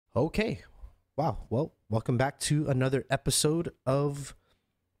Okay. Wow. Well, welcome back to another episode of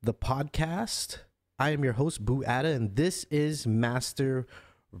the podcast. I am your host, Boo Ada, and this is Master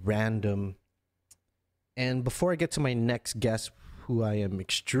Random. And before I get to my next guest, who I am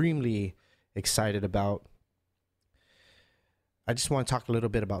extremely excited about, I just want to talk a little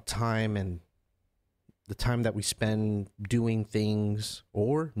bit about time and the time that we spend doing things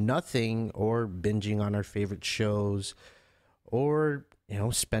or nothing or binging on our favorite shows or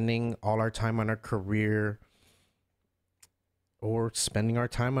spending all our time on our career or spending our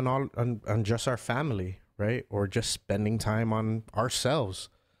time on just our family, right? Or just spending time on ourselves,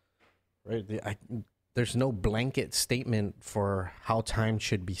 right? There's no blanket statement for how time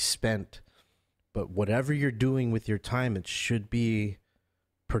should be spent, but whatever you're doing with your time, it should be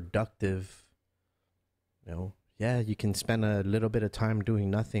productive. Yeah, you can spend a little bit of time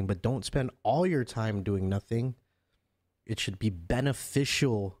doing nothing, but don't spend all your time doing nothing. It should be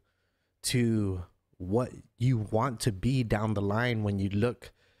beneficial to what you want to be down the line when you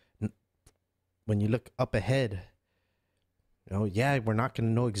look up ahead. Yeah, we're not going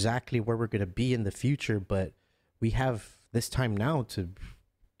to know exactly where we're going to be in the future, but we have this time now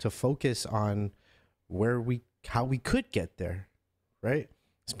to focus on how we could get there, right?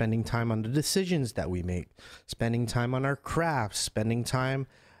 Spending time on the decisions that we make, spending time on our crafts, spending time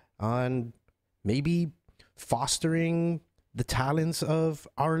on maybe fostering the talents of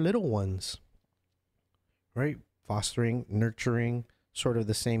our little ones, right? Fostering, nurturing, sort of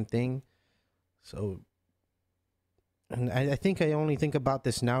the same thing. So, and I think I only think about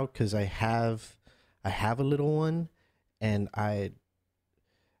this now because I have a little one, and I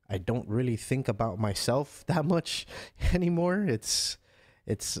don't really think about myself that much anymore. It's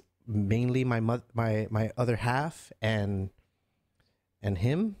mainly my other half and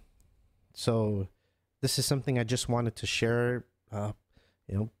him. So this is something I just wanted to share.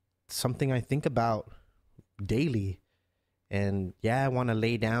 Something I think about daily. And yeah, I want to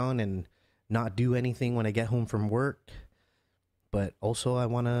lay down and not do anything when I get home from work, but also I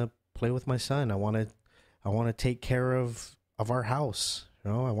want to play with my son. I want to take care of our house. I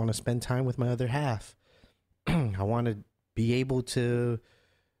want to spend time with my other half. I want to be able to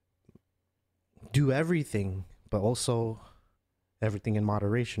do everything, but also everything in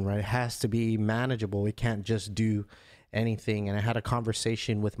moderation, right? It has to be manageable. We can't just do anything. And I had a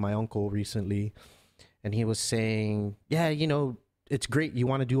conversation with my uncle recently, and he was saying, yeah, it's great. You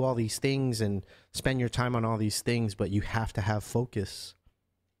want to do all these things and spend your time on all these things, but you have to have focus.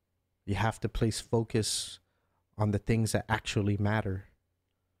 You have to place focus on the things that actually matter.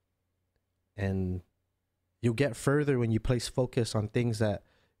 And you'll get further when you place focus on things that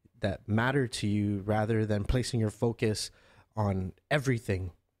matter to you rather than placing your focus on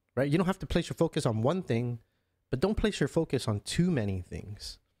everything, right? You don't have to place your focus on one thing, but don't place your focus on too many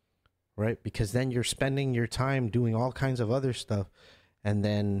things, right? Because then you're spending your time doing all kinds of other stuff, and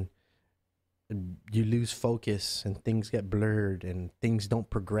then you lose focus and things get blurred and things don't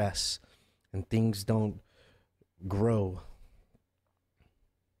progress and things don't grow.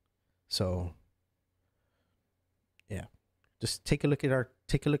 So yeah, just take a look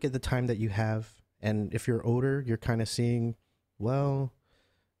at the time that you have. And if you're older, you're kind of seeing, well,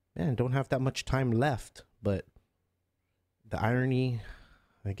 man, don't have that much time left. But the irony,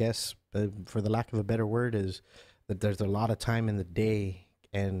 I guess, for the lack of a better word, is that there's a lot of time in the day.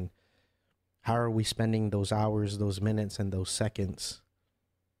 And how are we spending those hours, those minutes, and those seconds?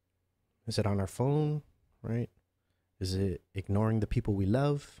 Is it on our phone, right? Is it ignoring the people we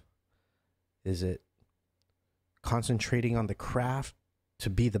love? Is it concentrating on the craft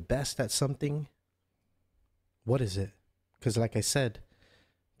to be the best at something? What is it? Because like I said,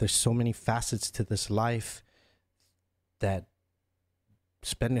 there's so many facets to this life that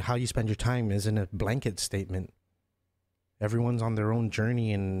how you spend your time isn't a blanket statement. Everyone's on their own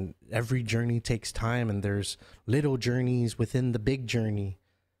journey, and every journey takes time, and there's little journeys within the big journey.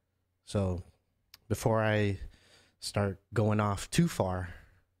 So before I start going off too far,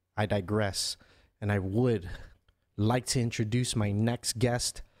 I digress, and I would like to introduce my next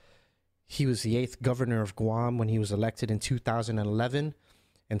guest. He was the 8th governor of Guam when he was elected in 2011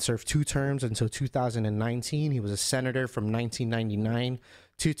 and served 2 terms until 2019. He was a senator from 1999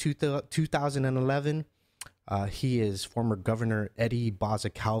 to 2011. He is former Governor Eddie Baza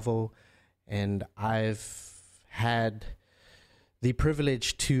Calvo, and I've had the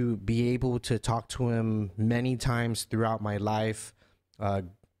privilege to be able to talk to him many times throughout my life,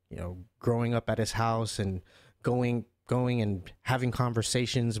 growing up at his house and going and having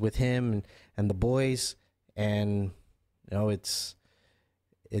conversations with him and the boys. And it's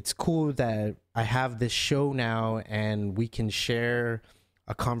cool that I have this show now and we can share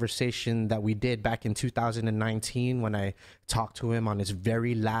a conversation that we did back in 2019 when I talked to him on his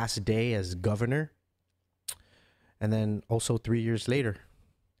very last day as governor. And then also 3 years later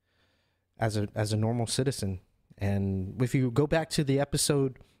as a normal citizen. And if you go back to the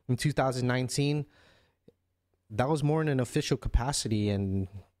episode in 2019, that was more in an official capacity. And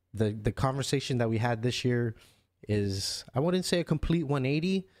the conversation that we had this year is, I wouldn't say a complete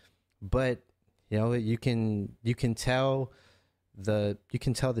 180, but you know, you can tell the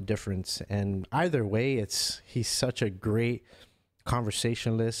difference. And either way, he's such a great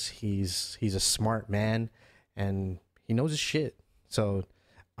conversationalist. He's a smart man, and he knows his shit. So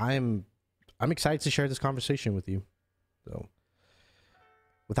I'm excited to share this conversation with you. So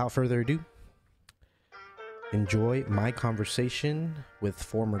without further ado, enjoy my conversation with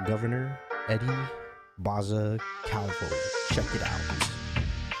former Governor Eddie Baza Calvo. Check it out.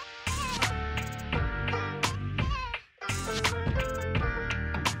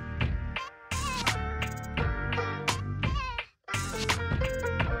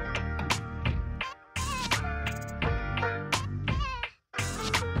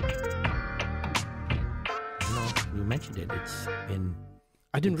 You mentioned it. It's been.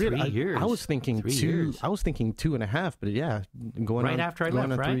 I didn't realize. 3 years. I was thinking 3 two. years. I was thinking 2.5, but yeah, going Right on, after I going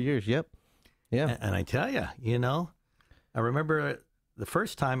left, on right? 3 years. Yep. Yeah. And I tell you, I remember the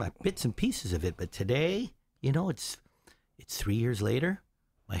first time I bits and pieces of it, but today, it's 3 years later.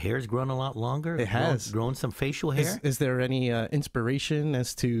 My hair's grown a lot longer. It has grown some facial hair. Is there any inspiration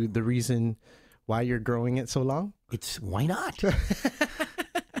as to the reason why you're growing it so long? Why not?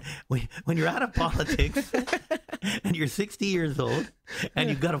 When you're out of politics and you're 60 years old and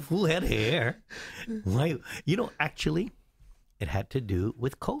you've got a full head of hair, why? Actually, it had to do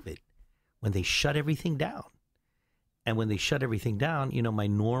with COVID when they shut everything down. And when they shut everything down, my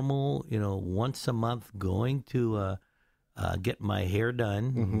normal, once a month going to get my hair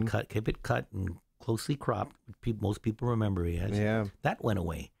done, and keep it cut and closely cropped. Most people remember it as. Yeah. That went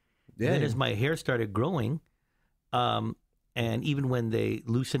away. Yeah. And then as my hair started growing, and even when they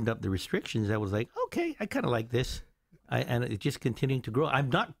loosened up the restrictions, I was like, okay, I kind of like this. And it's just continuing to grow. I'm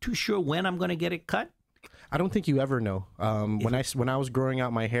not too sure when I'm going to get it cut. I don't think you ever know. When I was growing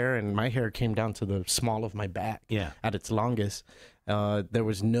out my hair, and my hair came down to the small of my back, at its longest, there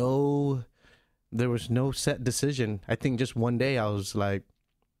was no set decision. I think just one day I was like,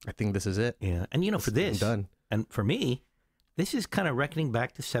 I think this is it. Yeah, and for this, I'm done. And for me, this is kind of reckoning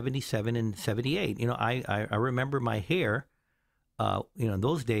back to 77 and 78. I remember my hair. In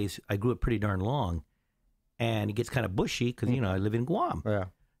those days, I grew it pretty darn long, and it gets kind of bushy because I live in Guam. Yeah.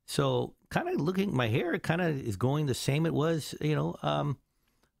 So kind of looking, my hair kind of is going the same it was,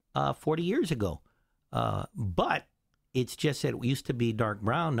 40 years ago. But it's just that it used to be dark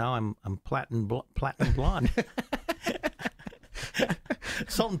brown. Now I'm platinum blonde.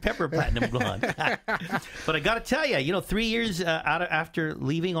 Salt and pepper platinum blonde. But I got to tell you, 3 years after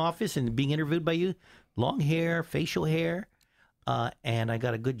leaving office and being interviewed by you, long hair, facial hair, and I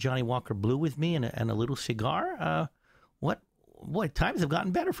got a good Johnny Walker Blue with me and a little cigar. Boy, times have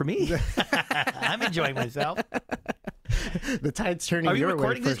gotten better for me. I'm enjoying myself. The tide's turning Are you your way.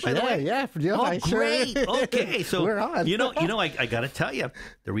 recording this, by the way? Yeah. Oh, great. Okay, so we're on. I got to tell you,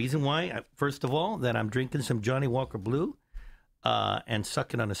 the reason why, first of all, that I'm drinking some Johnny Walker Blue and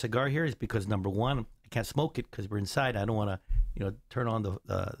sucking on a cigar here is because, number one, I can't smoke it because we're inside. I don't want to, turn on the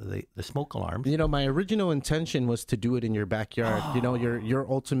smoke alarms. My original intention was to do it in your backyard. Oh. Your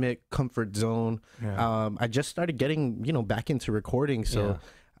ultimate comfort zone. Yeah. I just started getting back into recording, so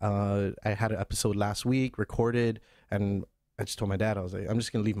I had an episode last week recorded, and I just told my dad, I was like, I'm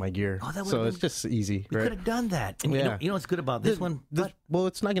just gonna leave my gear. Oh, that so it's just easy. We right? could have done that. And you know what's good about this one? Well,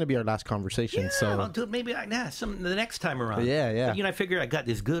 it's not gonna be our last conversation. I'll do it maybe the next time around. Yeah. But, I figure I got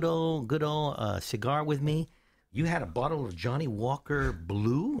this good old cigar with me. You had a bottle of Johnny Walker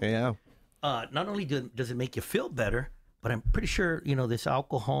Blue. Yeah. Not only does it make you feel better, but I'm pretty sure, this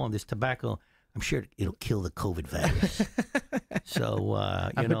alcohol and this tobacco, I'm sure it'll kill the COVID virus. So,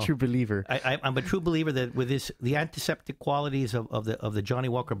 I'm a true believer. I'm a true believer that with the antiseptic qualities of the Johnny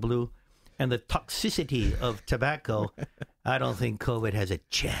Walker Blue and the toxicity of tobacco, I don't think COVID has a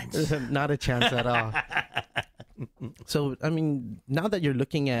chance. Not a chance at all. So, now that you're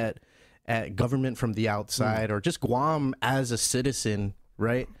looking at government from the outside, or just Guam as a citizen,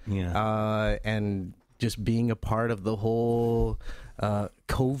 right? Yeah. And just being a part of the whole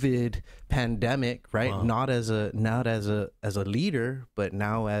COVID pandemic, right? Wow. Not as a leader, but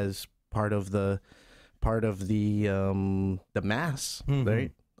now as part of the mass,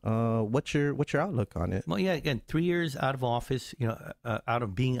 right? What's your outlook on it? Well, yeah, again, 3 years out of office, out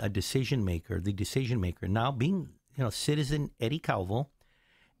of being a decision maker, now being, citizen Eddie Calvo,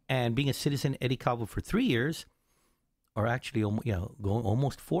 and being a citizen, Eddie Calvo, for 3 years, or actually, going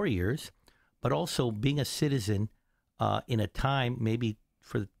almost 4 years, but also being a citizen in a time, maybe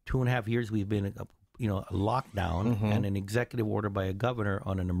for 2.5 years, we've been, a lockdown and an executive order by a governor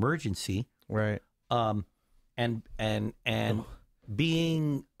on an emergency. Right. And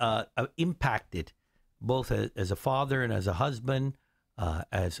being impacted both as a father and as a husband,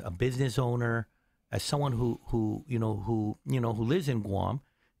 as a business owner, as someone who lives in Guam,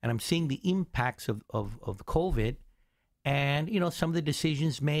 and I'm seeing the impacts of COVID, and some of the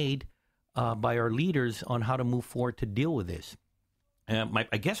decisions made by our leaders on how to move forward to deal with this.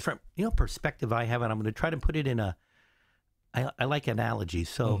 I guess from perspective I have, and I'm going to try to put it in I like analogies.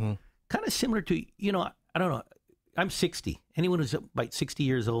 So kind of similar to I don't know. I'm 60. Anyone who's about 60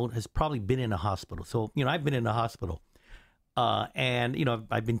 years old has probably been in a hospital. So I've been in a hospital. And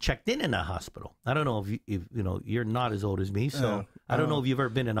I've been checked in a hospital. I don't know if you're not as old as me, so I don't know if you've ever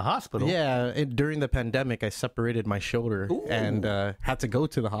been in a hospital. Yeah, during the pandemic, I separated my shoulder and had to go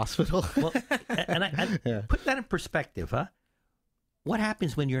to the hospital. Well, and I put that in perspective, huh? What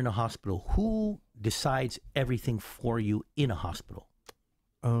happens when you're in a hospital? Who decides everything for you in a hospital?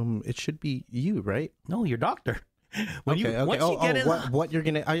 It should be you, right? No, your doctor. Once you get in what you're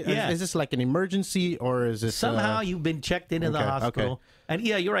gonna? Is this like an emergency, or is this somehow you've been checked into the hospital? Okay. And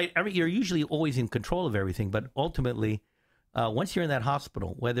yeah, you're right. You're usually always in control of everything, but ultimately, once you're in that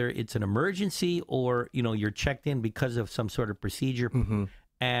hospital, whether it's an emergency or you're checked in because of some sort of procedure,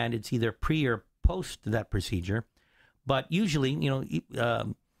 and it's either pre or post that procedure, but usually,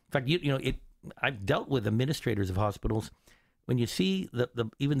 in fact, I've dealt with administrators of hospitals. When you see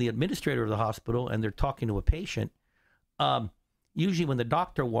even the administrator of the hospital and they're talking to a patient, usually when the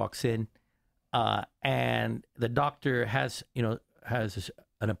doctor walks in and the doctor has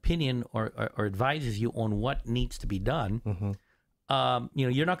an opinion or advises you on what needs to be done,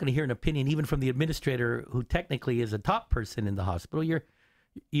 you're not going to hear an opinion even from the administrator, who technically is a top person in the hospital.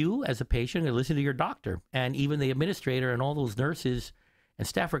 You as a patient are going to listen to your doctor, and even the administrator and all those nurses and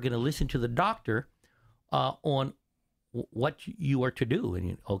staff are going to listen to the doctor on what you are to do.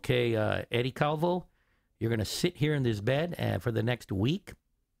 And Eddie Calvo, you're going to sit here in this bed for the next week.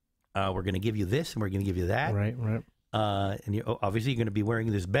 We're going to give you this, and we're going to give you that. Right. And obviously you're going to be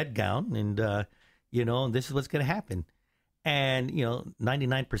wearing this bed gown, and and this is what's going to happen. And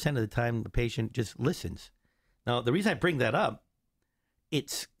 99% of the time the patient just listens. Now, the reason I bring that up,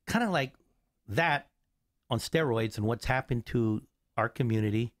 it's kind of like that on steroids, and what's happened to our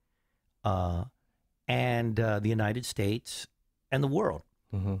community and the United States and the world.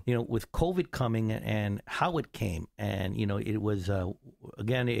 With COVID coming and how it came, and it was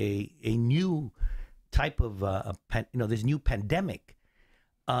again a new type of this new pandemic.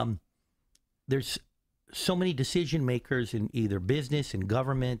 There's so many decision makers in either business and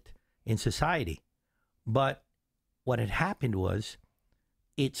government, in society, but what had happened was,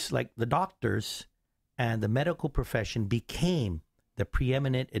 it's like the doctors and the medical profession became the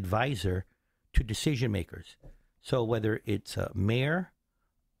preeminent advisor to decision makers. So whether it's a mayor,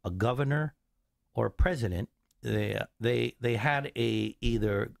 a governor, or a president, they had a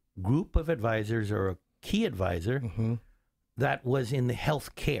either group of advisors or a key advisor that was in the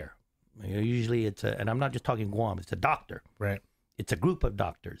health care. Usually it's and I'm not just talking Guam, it's a doctor. Right. It's a group of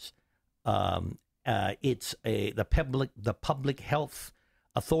doctors. It's the public health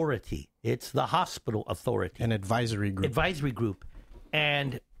authority. It's the hospital authority. An advisory group.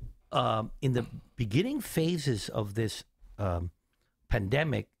 And in the beginning phases of this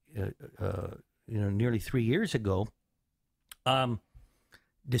pandemic, nearly 3 years ago,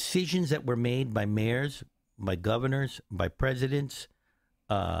 decisions that were made by mayors, by governors, by presidents,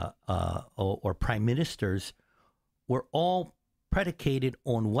 or prime ministers were all predicated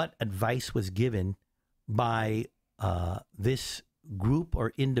on what advice was given by this group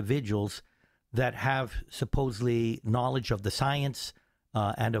or individuals that have supposedly knowledge of the science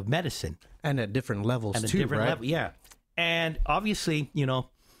and of medicine. And at different levels, and too, different right? level, yeah. And obviously,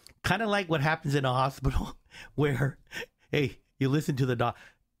 kind of like what happens in a hospital where, hey, you listen to the doc.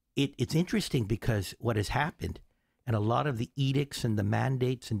 It's interesting because what has happened, and a lot of the edicts and the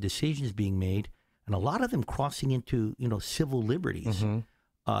mandates and decisions being made, and a lot of them crossing into, civil liberties,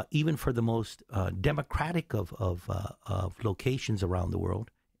 even for the most democratic of locations around the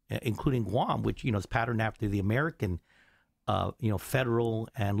world, including Guam, which, is patterned after the American, federal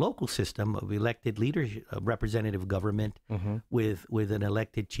and local system of elected leadership, representative government with an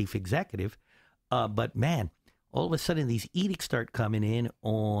elected chief executive. But man, all of a sudden these edicts start coming in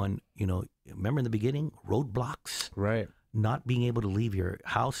on, remember in the beginning, roadblocks? Right. not being able to leave your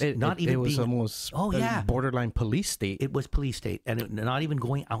house, It was almost Oh, yeah. borderline police state. It was police state, and not even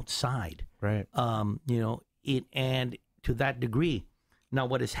going outside. Right. And to that degree. Now,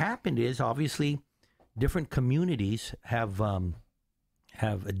 what has happened is obviously different communities have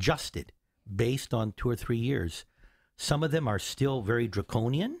adjusted based on 2 or 3 years. Some of them are still very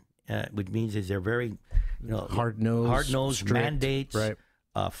draconian, which means is they're very, hard-nosed mandates, right.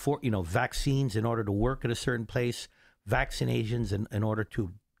 For vaccines in order to work at a certain place, vaccinations in order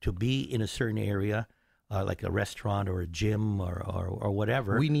to be in a certain area. Like a restaurant or a gym or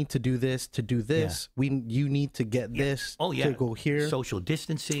whatever. We need to do this to do this. Yeah. You need to get this to go here. Social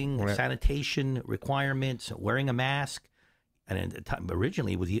distancing, right. Sanitation requirements, wearing a mask. And at the time,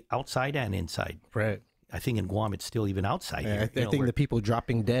 originally it was outside and inside. Right. I think in Guam it's still even outside. Yeah, I think the people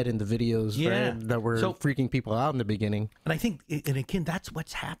dropping dead in the videos right, that were freaking people out in the beginning. And I think, and again, that's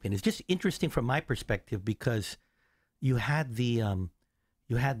what's happened. It's just interesting from my perspective because you had the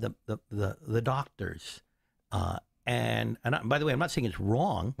doctors, and by the way, I'm not saying it's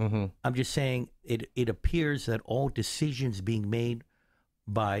wrong. Mm-hmm. I'm just saying it appears that all decisions being made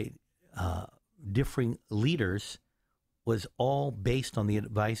by differing leaders was all based on the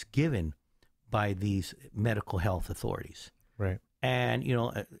advice given by these medical health authorities. Right. And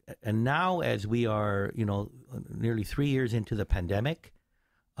and now as we are nearly 3 years into the pandemic,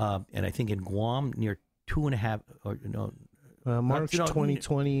 and I think in Guam near 2.5 or March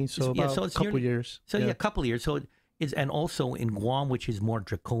 2020, so about a couple years. So a couple of years. So it's, and also in Guam, which is more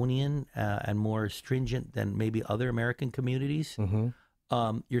draconian and more stringent than maybe other American communities, mm-hmm.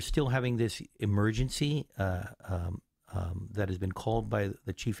 You're still having this emergency that has been called by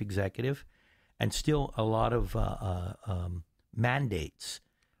the chief executive, and still a lot of mandates.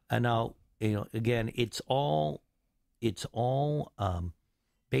 And now, again, it's all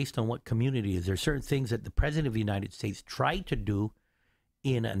based on what community is. There are certain things that the President of the United States tried to do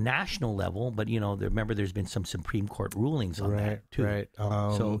in a national level, but remember there's been some Supreme Court rulings on that too. Right.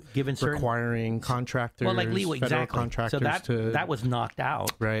 So given certain requiring contractors, federal contractors, so that was knocked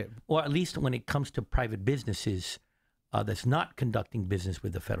out. Right. Or at least when it comes to private businesses that's not conducting business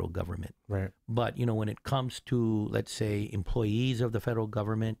with the federal government. Right. But when it comes to, let's say, employees of the federal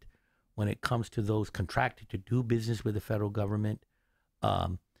government, when it comes to those contracted to do business with the federal government,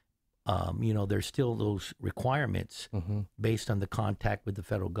 there's still those requirements mm-hmm. based on the contact with the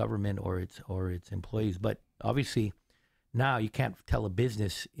federal government or its employees. But obviously, now you can't tell a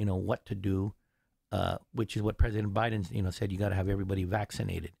business, what to do, which is what President Biden, said. You got to have everybody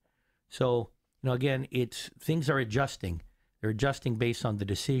vaccinated. So, again, things are adjusting. They're adjusting based on the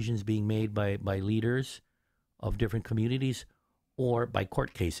decisions being made by leaders of different communities or by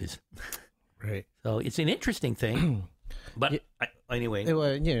court cases. Right. So it's an interesting thing. But anyway,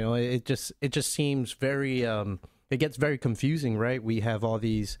 it just seems very. It gets very confusing, right? We have all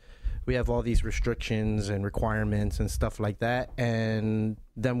these restrictions and requirements and stuff like that, and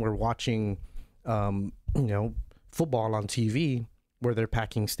then we're watching, football on TV where they're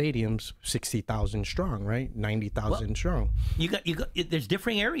packing stadiums 60,000 strong, right? 90,000 strong. You got. There's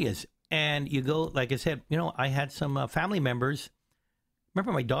different areas, and you go. Like I said, I had some family members.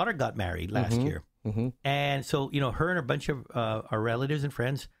 Remember, my daughter got married last mm-hmm. year. Mm-hmm. And so, her and a bunch of our relatives and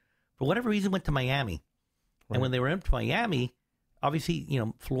friends, for whatever reason, went to Miami. Right. And when they were in Miami, obviously,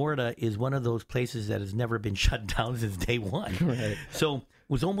 Florida is one of those places that has never been shut down since day one. Right. So it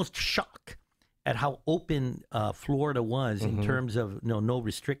was almost shock at how open Florida was mm-hmm. in terms of no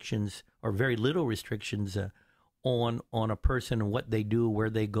restrictions or very little restrictions on a person and what they do, where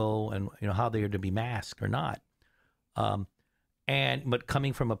they go, and how they are to be masked or not. But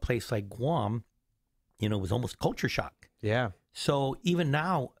coming from a place like Guam, it was almost culture shock. Yeah. So even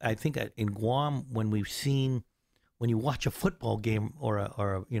now, I think in Guam, when you watch a football game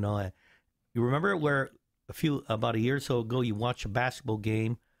you remember where about a year or so ago, you watch a basketball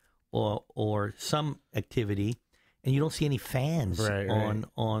game or some activity, and you don't see any fans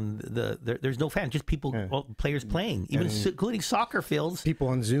on there's no fans, just people, players playing, even including soccer fields. People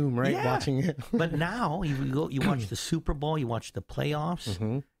on Zoom, right, watching it. But now you watch the Super Bowl, you watch the playoffs.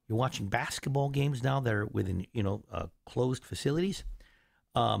 Mm-hmm. You're watching basketball games now that are within, closed facilities.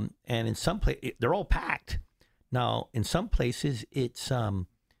 And in some places, they're all packed. Now, in some places, it's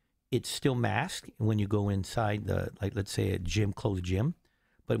still masked when you go inside let's say a closed gym.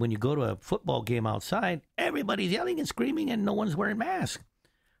 But when you go to a football game outside, everybody's yelling and screaming and no one's wearing masks.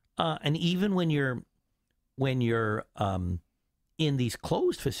 And even when you're in these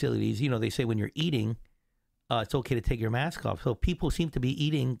closed facilities, they say when you're eating, it's okay to take your mask off. So people seem to be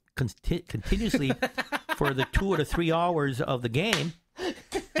eating continuously for the 2 or 3 hours of the game.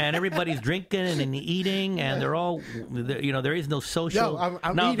 and everybody's drinking and eating, and they're all, there is no social. No,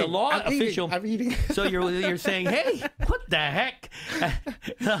 I'm now eating. the law I'm official. Eating. I'm eating. So you're saying, hey, what the heck?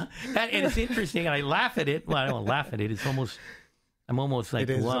 And it's interesting, and I laugh at it. Well, I don't laugh at it. I'm almost like, It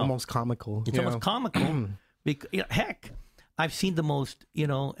is wow. almost comical. It's almost comical. Because, heck, I've seen the most,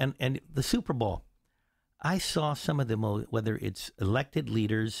 and the Super Bowl. I saw some of the most, whether it's elected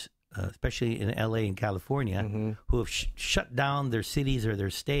leaders, especially in LA and California, who have shut down their cities or their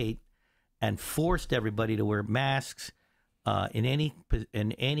state and forced everybody to wear masks in any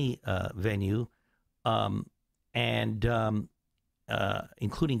venue, and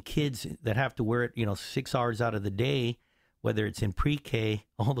including kids that have to wear it, 6 hours out of the day, whether it's in pre-K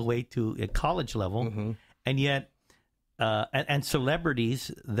all the way to a college level, and yet. And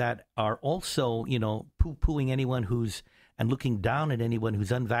celebrities that are also, poo-pooing anyone and looking down at anyone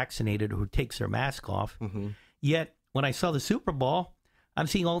who's unvaccinated or who takes their mask off. Yet, when I saw the Super Bowl, I'm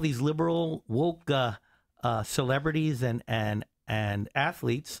seeing all these liberal, woke celebrities and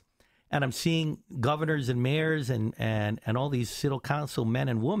athletes, and I'm seeing governors and mayors and all these city council men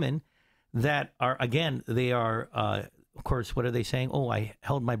and women that are, again, they are... of course, what are they saying? Oh, I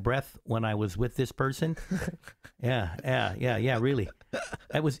held my breath when I was with this person. Yeah, really.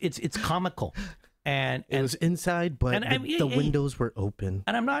 It's comical. And it was inside, but the windows were open.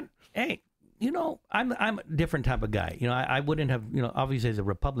 And I'm not, I'm a different type of guy. I wouldn't have, obviously as a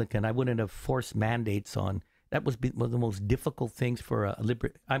Republican, I wouldn't have forced mandates on, that was one of the most difficult things for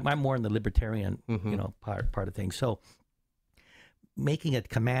I'm more in the libertarian, part of things. So, making a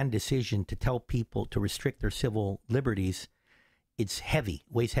command decision to tell people to restrict their civil liberties, it's heavy,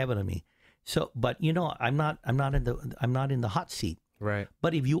 weighs heavy on me. So, but I'm not in the hot seat. Right.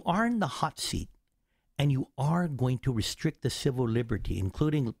 But if you are in the hot seat and you are going to restrict the civil liberty,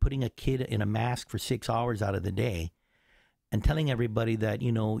 including putting a kid in a mask for 6 hours out of the day, and telling everybody that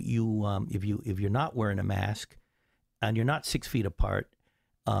if you're not wearing a mask and you're not 6 feet apart,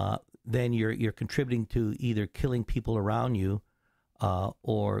 then you're contributing to either killing people around you.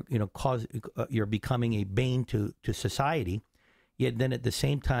 Or you're becoming a bane to society. Yet then at the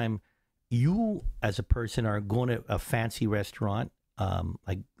same time, you as a person are going to a fancy restaurant,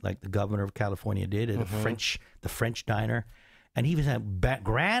 like the governor of California did at the French diner, and he was at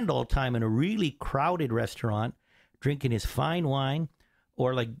grand old time in a really crowded restaurant, drinking his fine wine,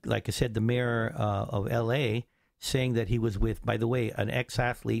 or like I said, the mayor of L.A. saying that he was with, by the way, an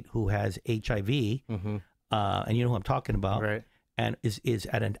ex-athlete who has HIV, and you know who I'm talking about, right? And is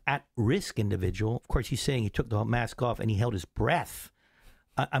an at-risk individual. Of course, he's saying he took the mask off and he held his breath.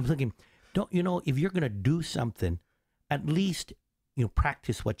 I'm thinking, if you're going to do something, at least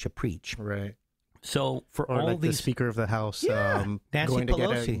practice what you preach. Right. So for or all like these, the Speaker of the House, Nancy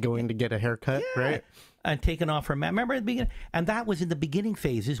Pelosi, going to get a haircut, right? And taking off her mask. Remember at the beginning, and that was in the beginning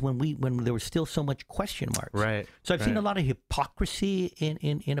phases when there was still so much question marks. Right. So I've seen a lot of hypocrisy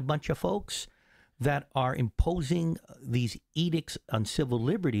in a bunch of folks that are imposing these edicts on civil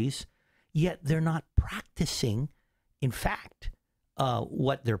liberties, yet they're not practicing, in fact,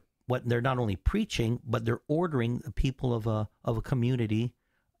 what they're not only preaching, but they're ordering the people of a community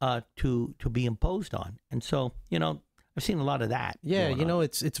to be imposed on. And so, I've seen a lot of that. Yeah,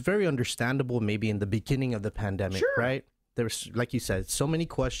 it's very understandable. Maybe in the beginning of the pandemic, right? There was, like you said, so many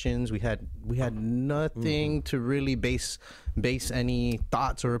questions. We had nothing to really base any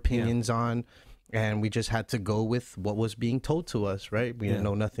thoughts or opinions on. And we just had to go with what was being told to us, right? We didn't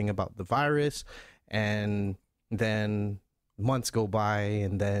know nothing about the virus. And then months go by,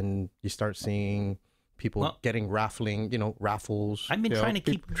 and then you start seeing people getting raffles. I've been trying to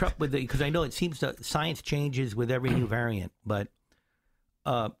keep up with it because I know it seems that science changes with every new variant. But,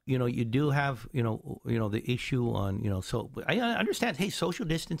 you do have, the issue on, so I understand, hey, social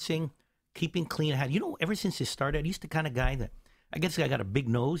distancing, keeping clean. Ever since it started, I used to kind of guy that, I guess I got a big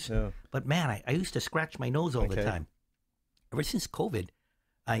nose, but man, I used to scratch my nose all the time. Ever since COVID,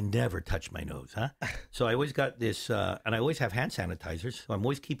 I never touch my nose, huh? So I always got this, and I always have hand sanitizers, so I'm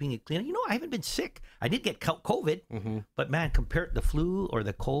always keeping it clean. I haven't been sick. I did get COVID, but man, compared to the flu or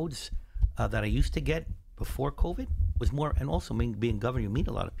the colds that I used to get before COVID was more, and also being governor, you meet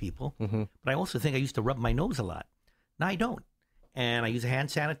a lot of people, but I also think I used to rub my nose a lot. Now I don't, and I use a hand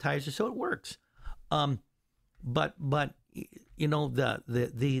sanitizer, so it works. But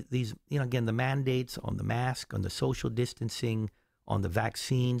these again, the mandates on the mask, on the social distancing, on the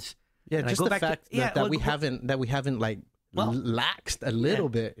vaccines. Yeah, just the fact that we haven't laxed a little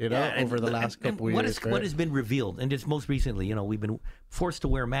bit, over the last couple of years. What has been revealed, and just most recently, we've been forced to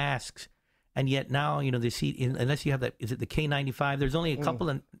wear masks, and yet now, they see, unless you have that, is it the K95? There's only a couple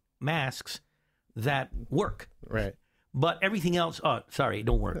of masks that work. Right. But everything else, it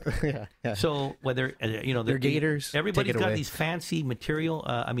don't work. Yeah. So whether Your gaiters, everybody's take it got away. these fancy material.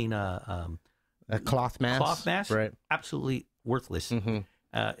 A cloth mask. Cloth masks, Right. absolutely worthless. Mm-hmm.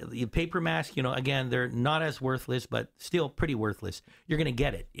 The paper mask, again, they're not as worthless, but still pretty worthless. You're going to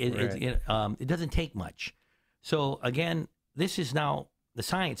get it. It doesn't take much. So again, this is now the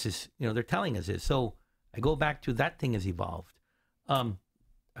science is, they're telling us this. So I go back to that thing has evolved. I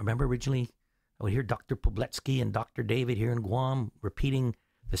remember originally I would hear Dr. Pobletsky and Dr. David here in Guam repeating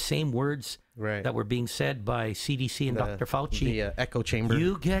the same words Right. that were being said by CDC and Dr. Fauci. The echo chamber.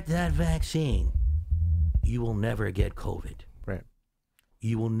 You get that vaccine, you will never get COVID. Right.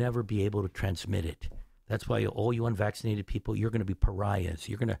 You will never be able to transmit it. That's why all you unvaccinated people, you're going to be pariahs.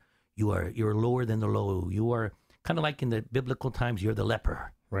 You're lower than the low. You are kind of like in the biblical times. You're the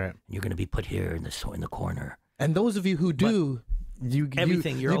leper. Right. You're going to be put here in the corner. And those of you who do, you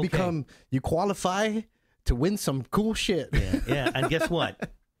okay. qualify to win some cool shit. Yeah. And guess what?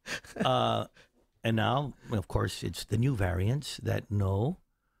 And now, of course, it's the new variants that no,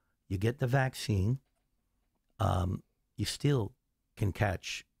 you get the vaccine, you still can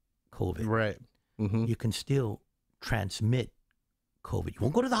catch COVID. Right. Mm-hmm. You can still transmit COVID. You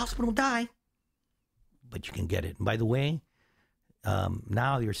won't go to the hospital and die, but you can get it. And by the way,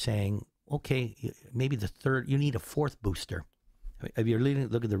 now you're saying, okay, maybe you need a fourth booster. If you're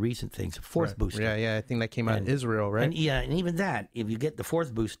look at the recent things, fourth booster. Yeah. I think that came out in Israel, right? And and even that, if you get the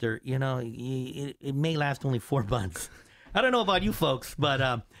fourth booster, it may last only 4 months. I don't know about you folks,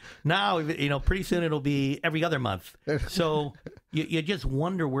 but now, pretty soon it'll be every other month. So you just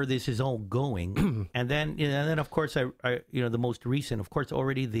wonder where this is all going. And then of course, I the most recent, of course,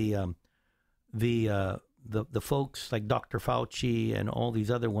 already the folks like Dr. Fauci and all these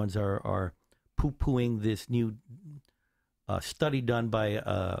other ones are poo-pooing this new study done by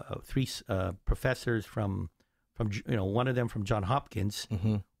 3 professors from one of them from Johns Hopkins.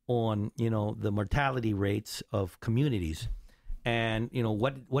 Mm-hmm. On the mortality rates of communities, and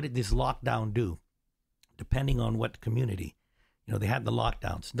what did this lockdown do? Depending on what community, they had the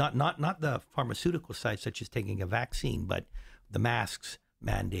lockdowns, not the pharmaceutical side, such as taking a vaccine, but the masks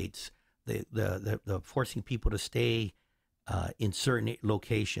mandates, the forcing people to stay in certain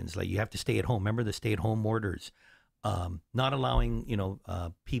locations, like you have to stay at home. Remember the stay-at-home orders, not allowing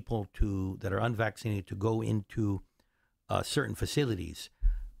people that are unvaccinated to go into certain facilities.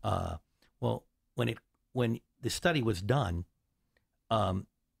 Well, when the study was done,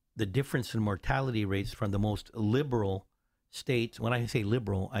 the difference in mortality rates from the most liberal states, when I say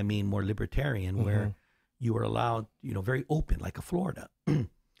liberal, I mean more libertarian, mm-hmm. where you were allowed, very open, like a Florida.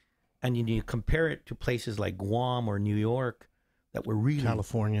 And you compare it to places like Guam or New York that were really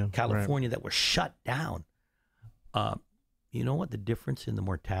California, right. That were shut down. You know what the difference in the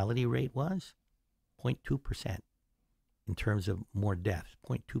mortality rate was? 0.2%. In terms of more deaths,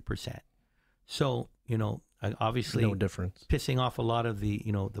 0.2%. So, obviously, no difference. Pissing off a lot of the,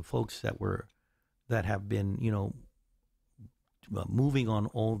 the folks that have been, moving on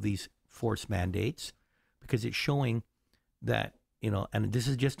all these forced mandates, because it's showing that, and this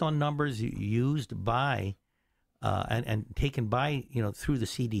is just on numbers used by, and taken by, through the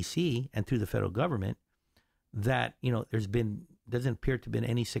CDC and through the federal government, that, doesn't appear to have been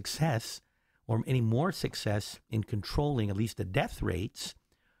any success or any more success in controlling at least the death rates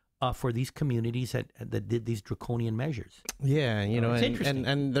for these communities that did these draconian measures. Yeah, it's interesting.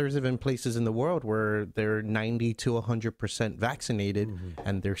 And there's even places in the world where they're 90 to 100% vaccinated, mm-hmm.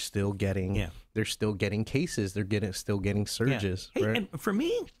 and they're still getting cases. They're still getting surges. Yeah. Hey, right? And for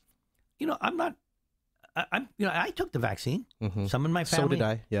me, I took the vaccine. Mm-hmm. Some in my family. So did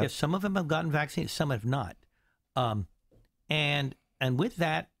I. Yeah. Some of them have gotten vaccinated. Some have not. And with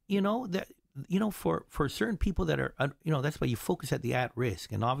that, for certain people that are, that's why you focus at the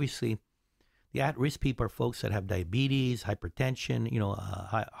at-risk. And obviously, the at-risk people are folks that have diabetes, hypertension,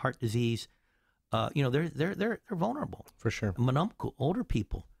 heart disease. They're vulnerable. For sure. Older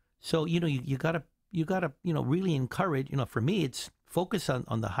people. So, you gotta, really encourage, for me, it's focus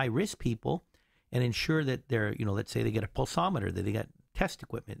on the high-risk people and ensure that they're, let's say they get a pulsometer, that they got testing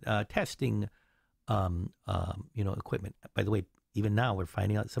equipment. By the way, even now, we're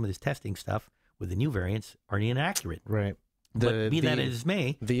finding out some of this testing stuff with the new variants are inaccurate. Right. But be that as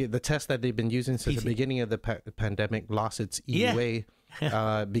may, the test that they've been using since the beginning of the pandemic lost its EUA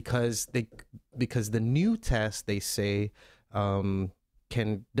because the new test, they say, can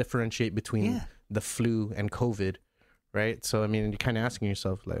differentiate between the flu and COVID, right? So, I mean, you're kind of asking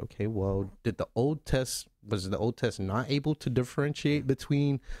yourself, like, okay, well, did the old test Was the old test not able to differentiate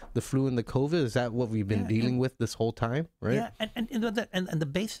between the flu and the COVID? Is that what we've been dealing with this whole time, right? Yeah, and the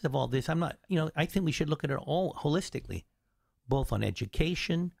basis of all this, I'm not, I think we should look at it all holistically, both on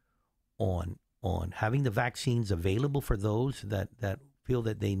education, on having the vaccines available for those that feel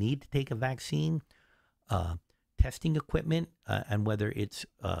that they need to take a vaccine, testing equipment, and whether it's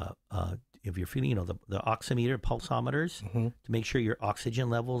if you're feeling, the oximeter, pulsometers, to make sure your oxygen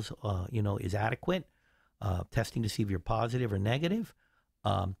levels, is adequate. Testing to see if you're positive or negative,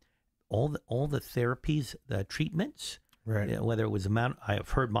 all the therapies, the treatments, right? Whether it was I've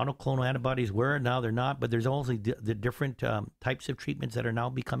heard monoclonal antibodies were, now they're not, but there's also the different types of treatments that are now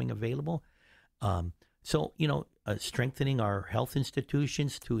becoming available. So strengthening our health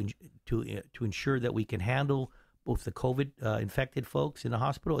institutions to ensure that we can handle both the COVID infected folks in the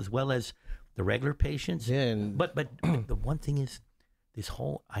hospital as well as the regular patients. Yeah, but the one thing is this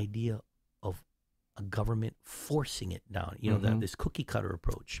whole idea of a government forcing it down, this cookie cutter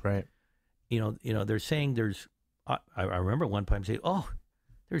approach. Right. They're saying there's, I remember one time saying,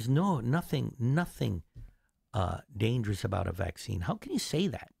 there's nothing dangerous about a vaccine. How can you say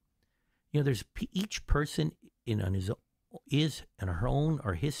that? There's each person is on her own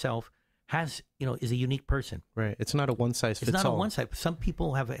or himself has, is a unique person. Right. It's not a one size fits all. It's not a one size. Some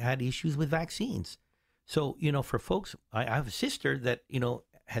people have had issues with vaccines. So, for folks, I have a sister that,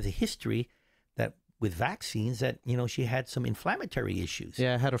 has a history that with vaccines that, she had some inflammatory issues.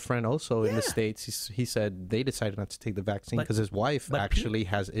 Yeah, I had a friend also in the States. He said they decided not to take the vaccine because his wife actually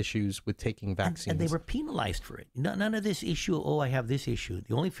has issues with taking vaccines. And they were penalized for it. None of this issue, I have this issue.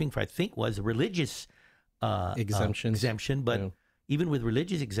 The only thing I think was a religious exemption. But even with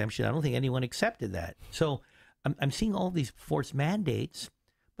religious exemption, I don't think anyone accepted that. So I'm seeing all these forced mandates.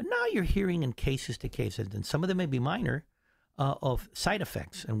 But now you're hearing in cases to cases, and some of them may be minor, of side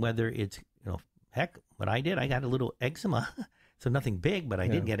effects. And whether it's, heck, what I did, I got a little eczema. So nothing big, but I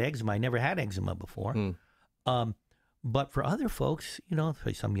did get eczema. I never had eczema before. But for other folks,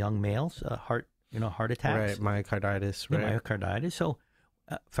 for some young males, heart attacks. Right, myocarditis. Right. Myocarditis. So,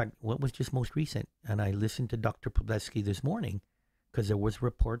 in fact, what was just most recent? And I listened to Dr. Podleski this morning because there was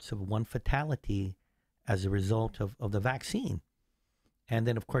reports of one fatality as a result of the vaccine. And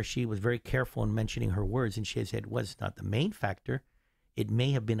then, of course, she was very careful in mentioning her words, and she said it was not the main factor. It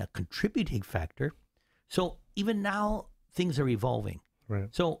may have been a contributing factor. So even now, things are evolving. Right.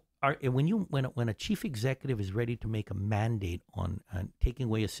 So when a chief executive is ready to make a mandate on taking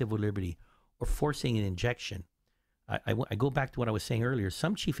away a civil liberty or forcing an injection, I go back to what I was saying earlier.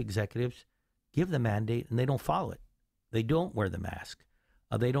 Some chief executives give the mandate and they don't follow it. They don't wear the mask.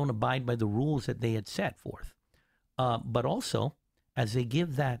 They don't abide by the rules that they had set forth. But also, as they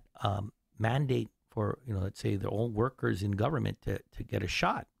give that mandate for, let's say, all workers in government to get a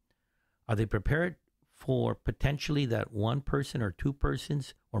shot, are they prepared for potentially that one person or two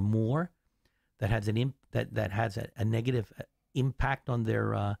persons or more that has that has a negative impact on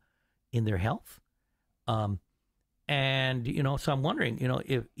their in their health? And so I'm wondering,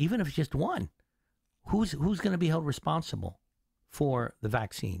 if even if it's just one, who's going to be held responsible for the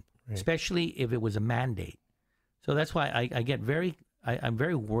vaccine, right, especially if it was a mandate? So that's why I get I'm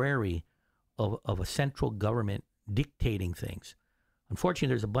very wary of a central government dictating things. Unfortunately,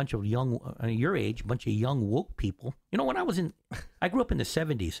 there's a bunch of young, your age, a bunch of young woke people. When I grew up in the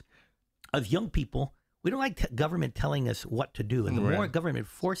 70s. As young people, we don't like government telling us what to do. And the more government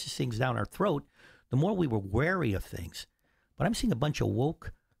forces things down our throat, the more we were wary of things. But I'm seeing a bunch of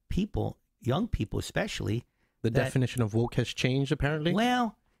woke people, young people especially. The definition of woke has changed, apparently?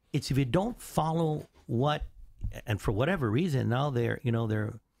 Well, it's if you don't follow what, and for whatever reason, now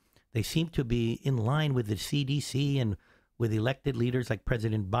they seem to be in line with the CDC and with elected leaders like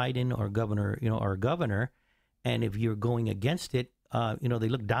President Biden or our governor. And if you're going against it, they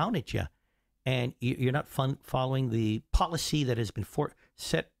look down at you. And you're not following the policy that has been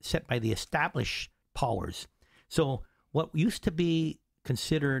set by the established powers. So what used to be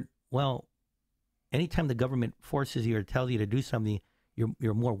considered, well, anytime the government forces you or tells you to do something,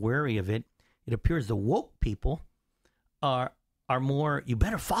 you're more wary of it. It appears the woke people are more, you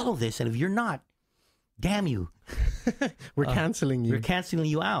better follow this, and if you're not, damn you. We're canceling you. We're canceling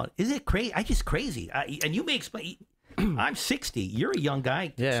you out. Is it crazy? I just crazy. And you may explain. I'm 60. You're a young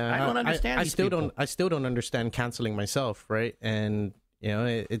guy. Yeah, I don't understand. I still don't understand canceling myself, right? And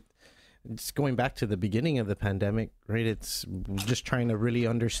it's going back to the beginning of the pandemic, right? It's just trying to really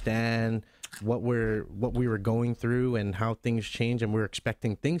understand what we were going through and how things change, and we're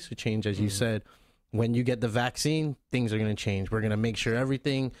expecting things to change, as you said. When you get the vaccine, things are going to change. We're going to make sure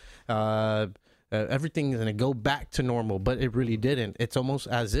everything is going to go back to normal, but it really didn't. It's almost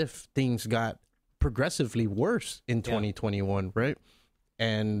as if things got progressively worse in 2021, right?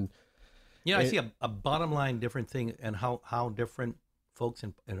 And I see a bottom line different thing, and how different folks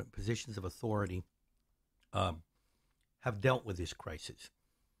in positions of authority have dealt with this crisis.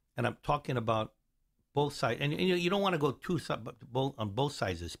 And I'm talking about both sides, and you don't want to go on both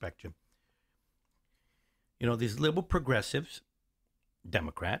sides of the spectrum. These liberal progressives,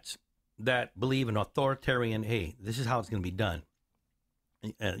 Democrats, that believe in authoritarian, hey, this is how it's going to be done.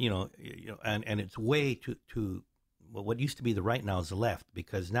 And it's way to what used to be the right now is the left,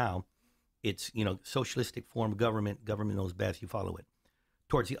 because now it's, socialistic form of government knows best, you follow it.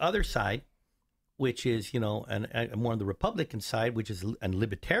 Towards the other side, which is, and more on the Republican side, which is a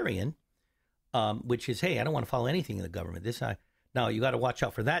libertarian, which is, hey, I don't want to follow anything in the government. Now you got to watch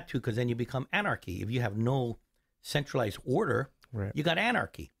out for that too, because then you become anarchy. If you have no centralized order, right, you got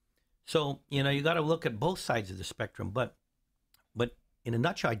anarchy. So, you got to look at both sides of the spectrum. But in a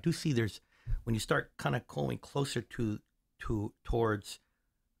nutshell, I do see when you start kind of going closer towards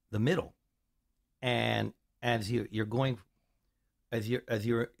the middle, and as you're going, as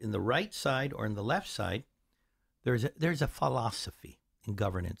you're in the right side or in the left side, there's a philosophy in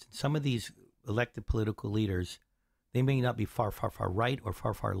governance. And some of these elected political leaders, they may not be far right or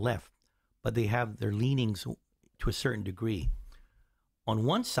far left, but they have their leanings to a certain degree. On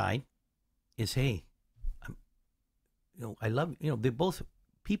one side is, hey, I love, they both,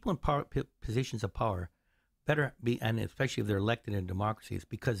 people in power, positions of power better be, and especially if they're elected in democracies,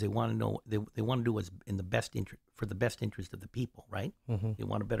 because they want to know, they want to do what's in the best interest, for the best interest of the people, right? Mm-hmm. They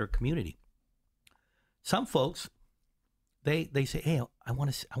want a better community. Some folks, they say, hey, I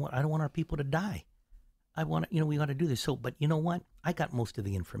don't want our people to die. I want to, we got to do this. So, but you know what? I got most of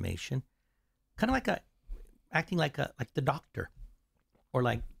the information, kind of acting like the doctor, or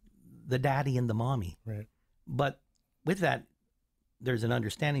like the daddy and the mommy. Right. But with that, there's an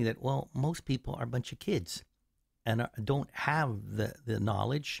understanding that, well, most people are a bunch of kids and don't have the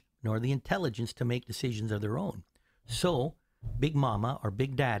knowledge nor the intelligence to make decisions of their own. So big mama or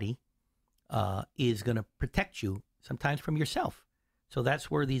big daddy is going to protect you sometimes from yourself. So that's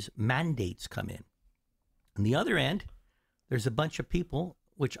where these mandates come in. On the other end, there's a bunch of people,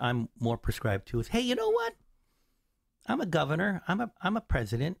 which I'm more prescribed to, is, hey, you know what? I'm a governor. I'm a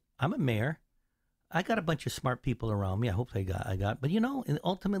president. I'm a mayor. I got a bunch of smart people around me. I hope I got. But and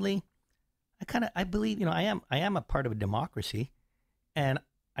ultimately, I believe, I am a part of a democracy, and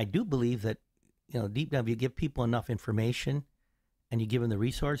I do believe that, deep down, if you give people enough information, and you give them the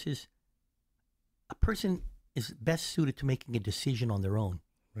resources, a person is best suited to making a decision on their own.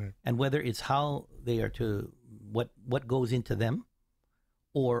 Right. And whether it's how they are to what goes into them,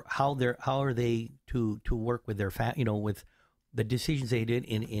 or how are they to work with their with the decisions they did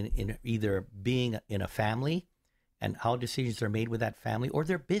in either being in a family, and how decisions are made with that family, or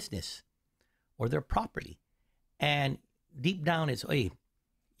their business, or their property. And deep down, it's, hey,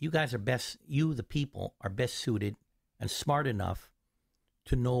 you guys are best. You, the people, are best suited and smart enough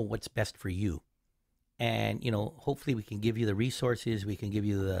to know what's best for you. And, hopefully we can give you the resources, we can give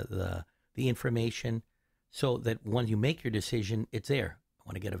you the information, so that when you make your decision, it's there. I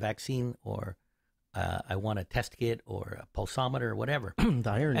want to get a vaccine, or I want a test kit, or a pulsometer, or whatever. The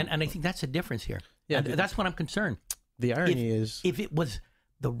irony. And I think that's the difference here. Yeah, and that's what I'm concerned. The irony is, if it was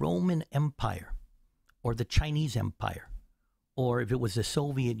the Roman Empire, or the Chinese Empire, or if it was the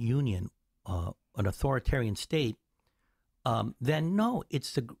Soviet Union, an authoritarian state, then no,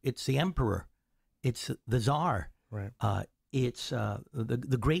 it's the emperor. It's the czar. right? It's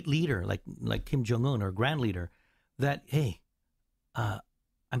the great leader, like Kim Jong-un, or grand leader, that, hey,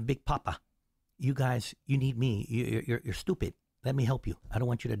 I'm Big Papa. You guys, you need me. You're stupid. Let me help you. I don't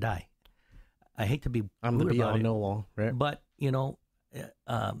want you to die. I hate to be I'm the rude be about all it, know all, right? but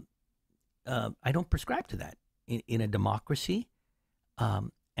I don't prescribe to that in a democracy.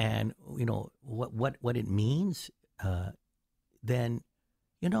 And what it means, then,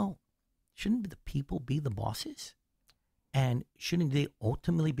 shouldn't the people be the bosses? And shouldn't they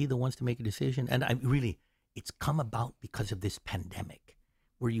ultimately be the ones to make a decision? And it's come about because of this pandemic,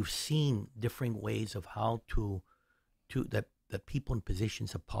 where you've seen differing ways of how that people in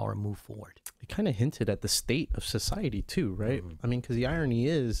positions of power move forward. It kind of hinted at the state of society too, right? Mm-hmm. I mean, because the irony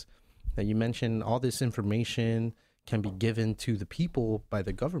is that you mentioned all this information can be given to the people by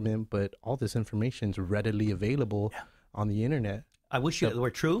the government, but all this information is readily available on the internet. I wish it were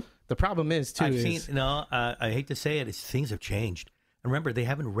true. The problem is too. I hate to say it, things have changed. And remember, they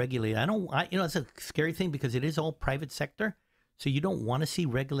haven't regulated. It's a scary thing, because it is all private sector, so you don't want to see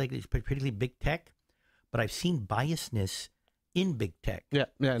regulated, particularly big tech. But I've seen biasness in big tech. Yeah,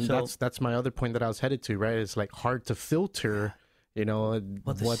 and So- that's my other point that I was headed to, right? It's like hard to filter you know,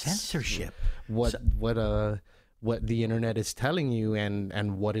 Well, the censorship. what the internet is telling you,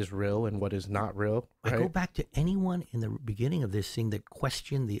 and what is real and what is not real. Right? I go back to anyone in the beginning of this thing that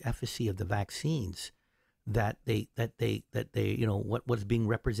questioned the efficacy of the vaccines, that they you know, what was being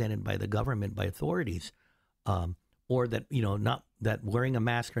represented by the government, by authorities, or that, you know, not that wearing a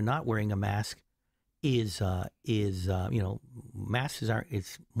mask or not wearing a mask is you know, masks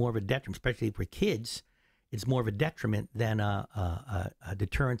it's more of a detriment, especially for kids. It's more of a detriment than a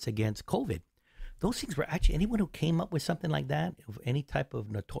deterrence against COVID. Those things were actually, anyone who came up with something like that, of any type of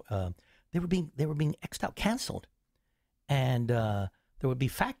they were being X'd out, canceled, and there would be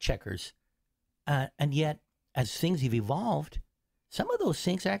fact checkers, and yet as things have evolved, some of those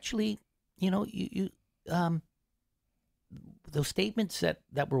things actually, you know, those statements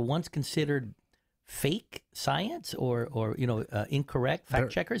that were once considered fake science or you know, incorrect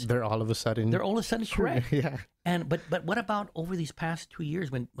fact checkers, they're all of a sudden correct. Yeah. And but what about over these past 2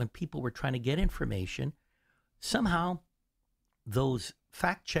 years when people were trying to get information, somehow those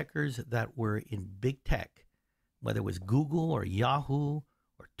fact checkers that were in big tech, whether it was Google or Yahoo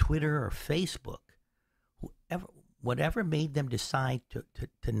or Twitter or Facebook, whatever made them decide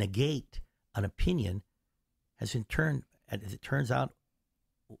to negate an opinion has in turn, as it turns out,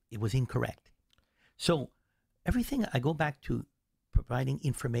 it was incorrect. So everything, I go back to providing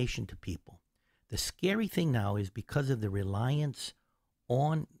information to people. The scary thing now is because of the reliance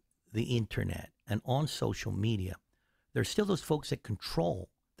on the internet and on social media, there's still those folks that control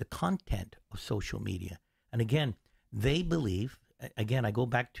the content of social media. And again, they believe, again, I go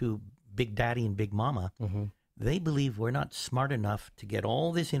back to Big Daddy and Big Mama, they believe we're not smart enough to get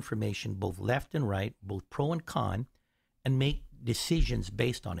all this information, both left and right, both pro and con, and make decisions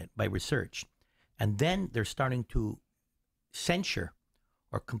based on it by research. And then they're starting to censure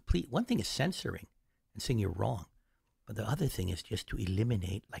or complete. One thing is censoring and saying you're wrong, but the other thing is just to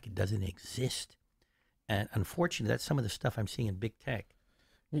eliminate like it doesn't exist. And unfortunately, that's some of the stuff I'm seeing in big tech.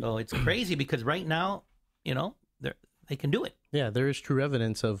 So it's crazy because right now, you know, they can do it. Yeah, there is true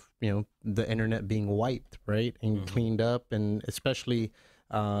evidence of, you know, the internet being wiped, right, and cleaned up, and especially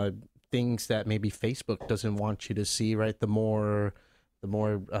things that maybe Facebook doesn't want you to see, right? The more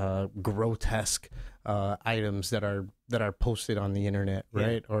grotesque items that are posted on the internet,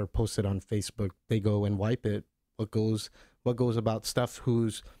 right, or posted on Facebook, they go and wipe it. What goes about stuff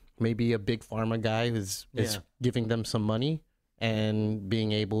who's maybe a big pharma guy is giving them some money and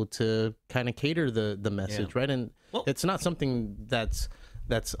being able to kind of cater the message, right? And it's not something that's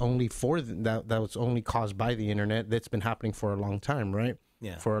only that was only caused by the internet. That's been happening for a long time, right?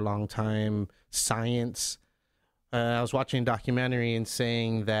 Yeah. For a long time, science. I was watching a documentary and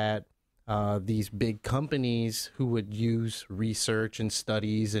saying that these big companies who would use research and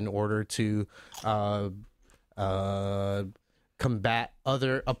studies in order to combat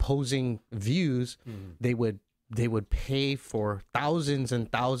other opposing views, they would pay for thousands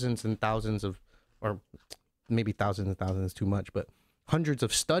and thousands and thousands of, or maybe thousands and thousands is too much, but hundreds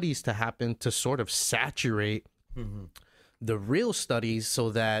of studies to happen to sort of saturate the real studies, so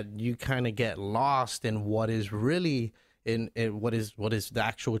that you kind of get lost in what is really in what is the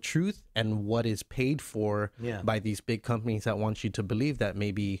actual truth and what is paid for by these big companies that want you to believe that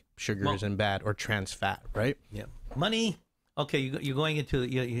maybe sugar isn't bad or trans fat, right? Yeah, money. Okay, you're going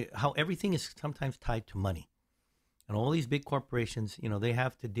into how everything is sometimes tied to money, and all these big corporations, you know, they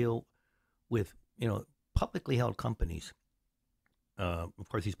have to deal with, you know, publicly held companies. Of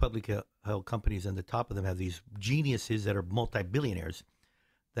course, these publicly held companies, and the top of them have these geniuses that are multi-billionaires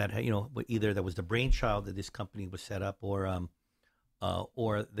that, you know, either that was the brainchild that this company was set up, or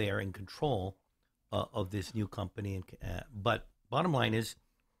they are in control of this new company. But bottom line is,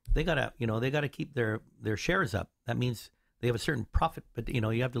 they gotta keep their shares up. That means they have a certain profit, but you know,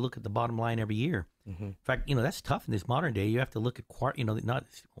 you have to look at the bottom line every year. In fact, you know, that's tough in this modern day. You have to look at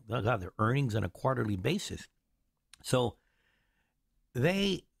their earnings on a quarterly basis. So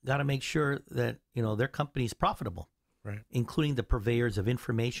they got to make sure that, you know, their company is profitable, right? Including the purveyors of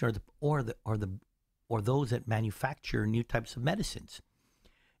information, or those that manufacture new types of medicines.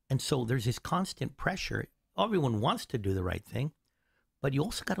 And so there's this constant pressure. Everyone wants to do the right thing, but you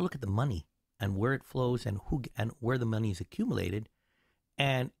also got to look at the money and where it flows and where the money is accumulated,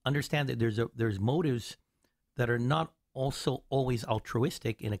 and understand that there's motives that are not also always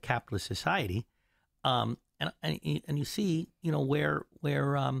altruistic in a capitalist society. And you see, you know, where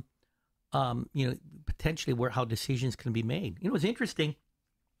you know, potentially how decisions can be made. You know, it's interesting.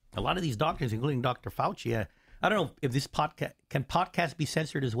 A lot of these doctors, including Dr. Fauci, I don't know if this podcast be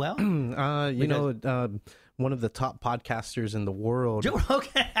censored as well? You know, one of the top podcasters in the world.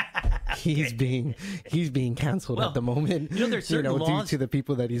 Okay. he's being canceled Well, at the moment. there's certain due laws. to the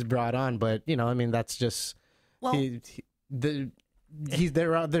people that he's brought on. But I mean, that's just Well,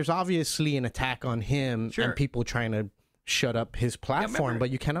 there's obviously an attack on him Sure. and people trying to shut up his platform. remember-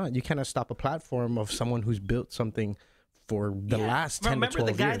 But you cannot stop a platform of someone who's built something for the last 10 to 12 years.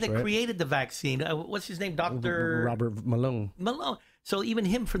 Remember the guy that right? created the vaccine? What's his name? Dr. Robert Malone Malone. So even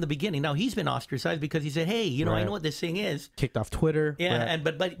him from the beginning. Now he's been ostracized because he said, "Hey, I Right. know what this thing is." kicked off Twitter. Yeah, right? and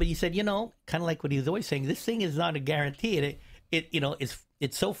but he said, kind of like what he was always saying. This thing is not a guarantee.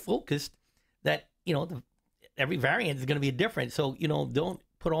 It's so focused that every variant is going to be different. So don't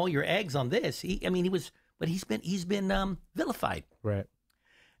put all your eggs on this. He's been vilified. Right.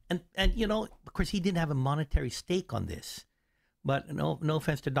 And of course, he didn't have a monetary stake on this. But no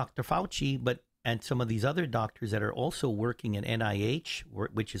offense to Dr. Fauci, and some of these other doctors that are also working in NIH,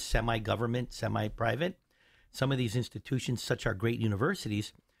 which is semi-government, semi-private. Some of these institutions, such are great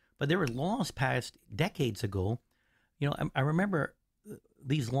universities, but there were laws passed decades ago. I remember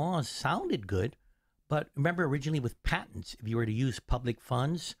these laws sounded good, but remember originally with patents, if you were to use public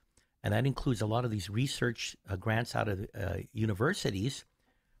funds, and that includes a lot of these research grants out of universities,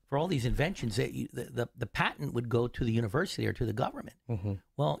 for all these inventions, the patent would go to the university or to the government. Mm-hmm.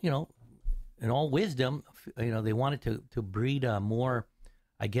 Well, in all wisdom, they wanted to breed more,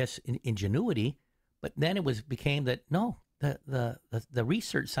 I guess, ingenuity, but then it became that no, the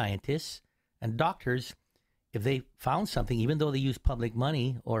research scientists and doctors, if they found something, even though they use public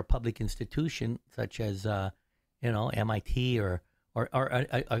money or a public institution such as MIT or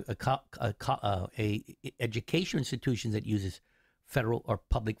a education institution that uses federal or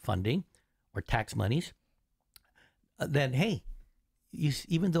public funding or tax monies, then hey,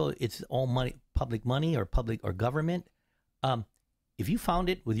 even though it's all money, public money or public or government, if you found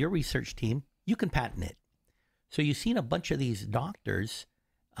it with your research team, you can patent it. So you've seen a bunch of these doctors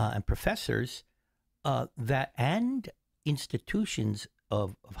and professors and institutions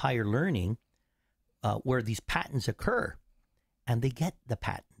of higher learning where these patents occur, and they get the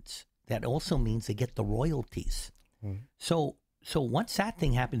patents. That also means they get the royalties. Mm. So once that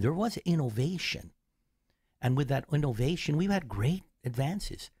thing happened, there was innovation. And with that innovation, we've had great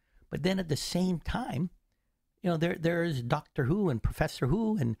advances. But then at the same time, there's Doctor Who and Professor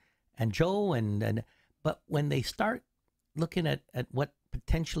Who and Joe but when they start looking at what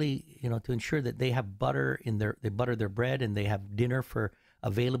potentially, to ensure that they have butter they butter their bread and they have dinner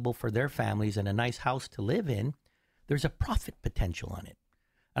available for their families and a nice house to live in, there's a profit potential on it.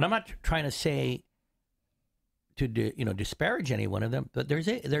 And I'm not trying to say to disparage any one of them, but there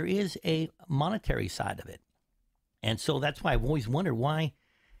is a monetary side of it. And so that's why I've always wondered why,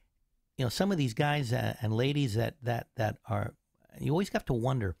 some of these guys and ladies that are, you always have to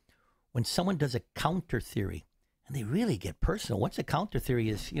wonder when someone does a counter theory and they really get personal. What's a counter theory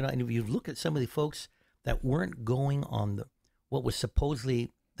is, and if you look at some of the folks that weren't going on what was supposedly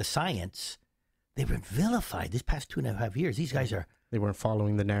the science, they were vilified this past 2.5 years. These guys they weren't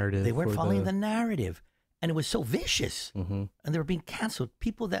following the narrative. They weren't following the narrative. And it was so vicious. Mm-hmm. And they were being canceled.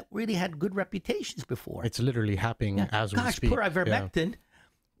 People that really had good reputations before. It's literally happening as we speak. Poor ivermectin,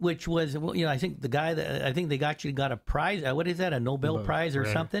 which was, I think the guy they actually got a prize. What is that? A Nobel Prize or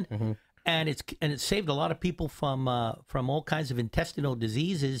something? Mm-hmm. And it saved a lot of people from all kinds of intestinal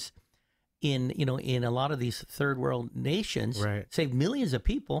diseases in a lot of these third world nations. Right. Saved millions of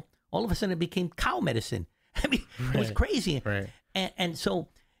people. All of a sudden, it became cow medicine. I mean, it was crazy. Right. And so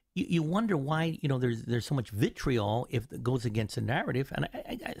you wonder why there's so much vitriol if it goes against the narrative. And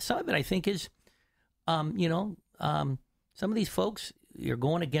some of it I think is, some of these folks, you're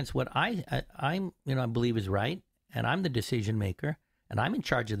going against what I believe is right, and I'm the decision maker, and I'm in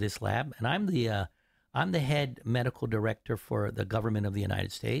charge of this lab, and I'm the head medical director for the government of the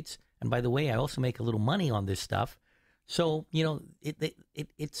United States. And by the way, I also make a little money on this stuff. So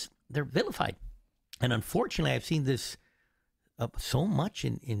they're vilified, and unfortunately, I've seen this so much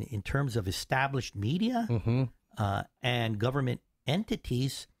in terms of established media mm-hmm. And government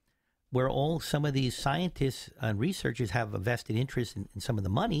entities, where some of these scientists and researchers have a vested interest in some of the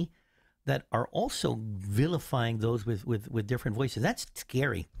money, that are also vilifying those with different voices. That's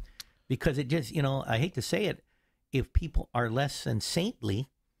scary, because it just, I hate to say it, if people are less than saintly,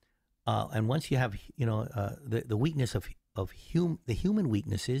 and once you have, the weakness of the human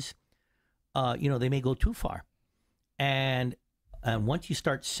weaknesses, they may go too far. And once you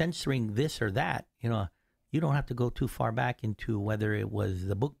start censoring this or that, you don't have to go too far back into whether it was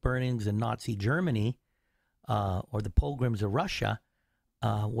the book burnings in Nazi Germany or the pogroms of Russia,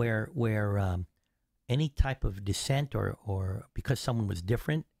 where any type of dissent or because someone was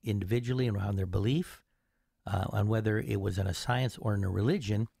different individually and around their belief, and whether it was in a science or in a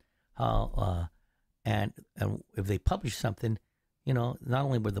religion, how and if they published something, not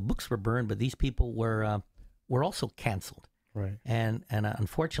only were the books were burned, but these people were also canceled. Right. And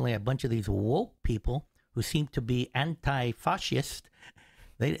unfortunately, a bunch of these woke people who seem to be anti-fascist,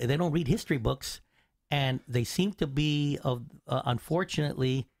 they don't read history books, and they seem to be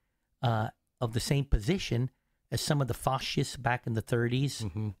unfortunately of the same position as some of the fascists back in the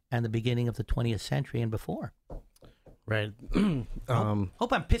 30s and the beginning of the 20th century and before. Right.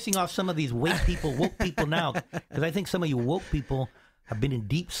 Hope I'm pissing off some of these woke people now, because I think some of you woke people have been in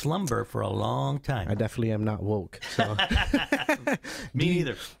deep slumber for a long time. I definitely am not woke. So. Me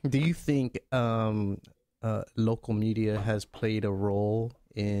neither. Do you think local media has played a role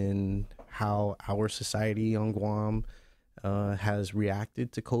in how our society on Guam has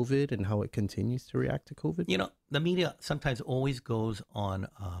reacted to COVID and how it continues to react to COVID? The media sometimes always goes on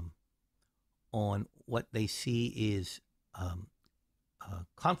what they see is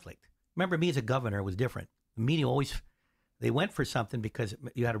conflict. Remember, me as a governor was different. The media they went for something because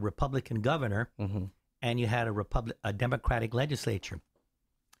you had a Republican governor and you had a Democratic legislature.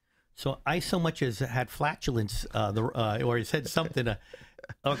 So I so much as had flatulence or said something.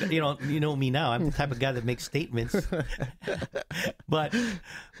 You know me now. I'm the type of guy that makes statements. but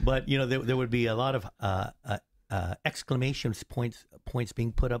there would be a lot of exclamation points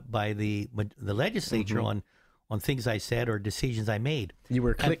being put up by the legislature on things I said or decisions I made. You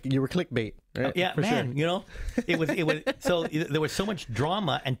were clickbait, right? Yeah, For man. sure. It was so there was so much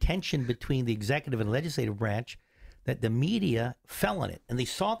drama and tension between the executive and legislative branch that the media fell on it, and they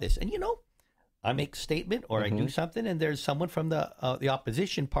saw this. And I make a statement or I do something, and there's someone from the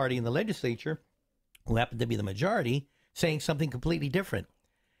opposition party in the legislature who happened to be the majority saying something completely different,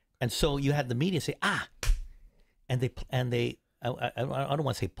 and so you had the media say and they I don't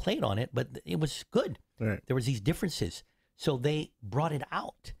want to say played on it, but it was good. Right. There was these differences, so they brought it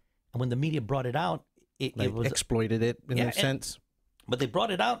out, and when the media brought it out, it was exploited it in a sense. But they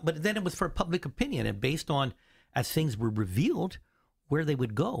brought it out, but then it was for public opinion, and based on as things were revealed, where they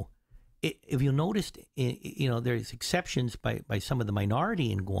would go. If you noticed, there's exceptions by some of the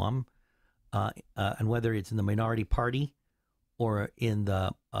minority in Guam, and whether it's in the minority party or in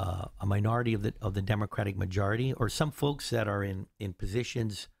a minority of the Democratic majority, or some folks that are in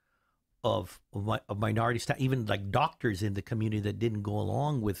positions of minority staff, even like doctors in the community that didn't go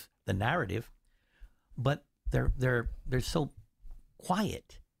along with the narrative, but they're so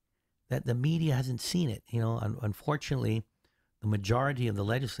quiet that the media hasn't seen it. Unfortunately, the majority of the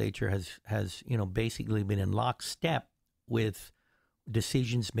legislature has basically been in lockstep with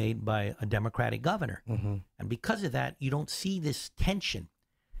decisions made by a Democratic governor. And because of that, you don't see this tension.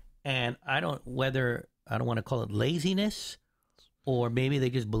 And I don't want to call it laziness, or maybe they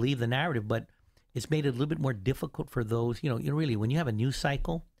just believe the narrative, but it's made it a little bit more difficult for those, really, when you have a news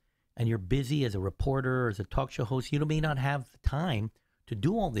cycle and you're busy as a reporter or as a talk show host, you may not have the time to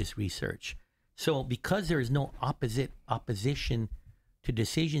do all this research. So because there is no opposition to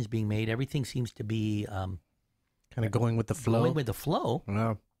decisions being made, everything seems to be kind of going with the flow.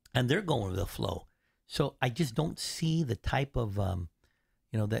 Yeah. And they're going with the flow. So I just don't see the type of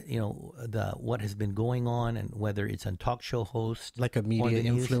what has been going on, and whether it's on talk show hosts, like a media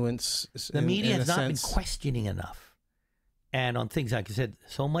influence. The media has not been questioning enough. And on things, like I said,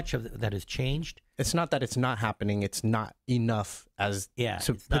 so much of that has changed. It's not that it's not happening. It's not enough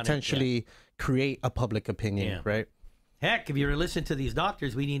to potentially create a public opinion, right? Heck, if you're listening to these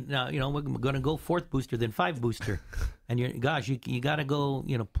doctors, we need, we're going to go 4th booster, then 5 booster. And you got to go,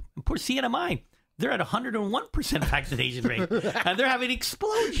 poor CNMI. They're at 101% vaccination rate, and they're having an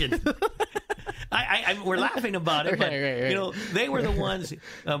explosion. We're laughing about it, but they were the ones.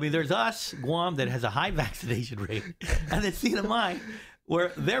 I mean, there's us, Guam, that has a high vaccination rate, and then CNMI, where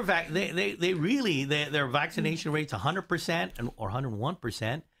their vaccination rate's 100% or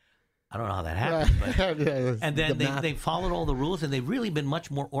 101%. I don't know how that happened, but, and then they followed all the rules, and they've really been much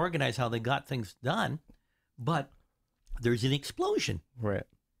more organized how they got things done. But there's an explosion, right?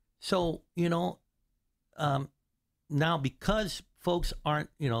 So now because folks aren't,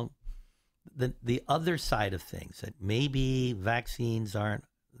 the other side of things, that maybe vaccines aren't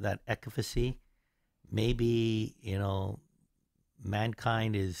that efficacy, maybe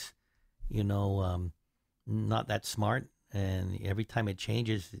mankind is not that smart, and every time it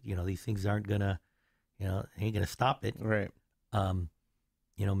changes, these things aren't gonna ain't gonna stop it, right?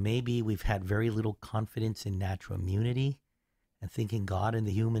 Maybe we've had very little confidence in natural immunity, and thinking God and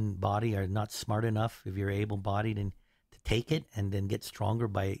the human body are not smart enough, if you're able-bodied, and to take it and then get stronger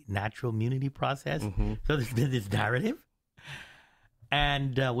by natural immunity process. So there's been this narrative,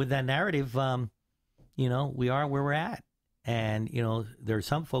 and with that narrative, we are where we're at. And, there are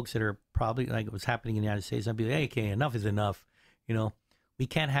some folks that are probably, like it was happening in the United States, I'd be like, hey, okay, enough is enough. We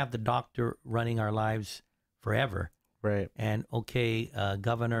can't have the doctor running our lives forever. Right. And, okay,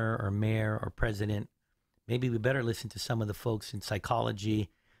 governor or mayor or president, maybe we better listen to some of the folks in psychology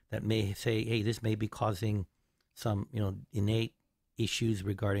that may say, hey, this may be causing some, innate issues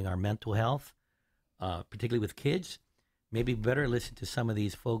regarding our mental health, particularly with kids. Maybe better listen to some of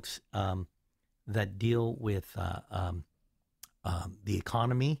these folks that deal with the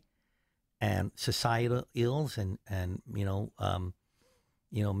economy and societal ills, and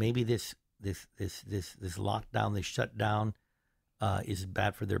maybe this lockdown, this shutdown, is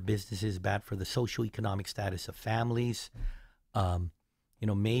bad for their businesses, bad for the socioeconomic status of families.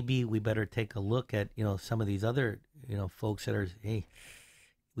 Maybe we better take a look at some of these other folks that are, hey,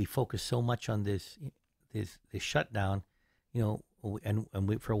 we focus so much on this shutdown, and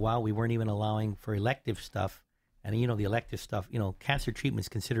for a while we weren't even allowing for elective stuff. And, the elective stuff, cancer treatment is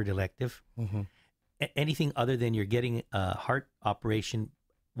considered elective. Mm-hmm. Anything other than you're getting a heart operation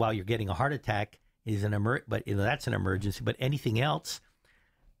while you're getting a heart attack is but that's an emergency. But anything else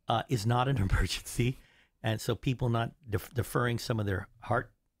is not an emergency. And so people not deferring some of their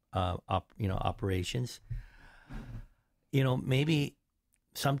heart, operations. Maybe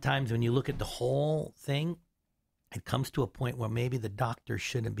sometimes when you look at the whole thing, it comes to a point where maybe the doctor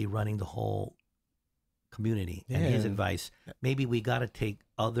shouldn't be running the whole community. And his advice, maybe we got to take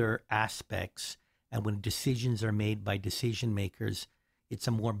other aspects, and when decisions are made by decision makers, it's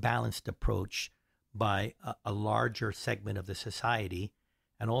a more balanced approach by a larger segment of the society.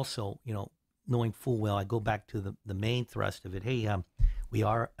 And also, knowing full well, I go back to the main thrust of it. Hey, we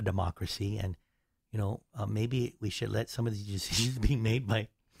are a democracy, and maybe we should let some of these decisions be made by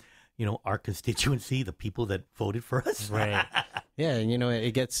our constituency, the people that voted for us. Right. Yeah,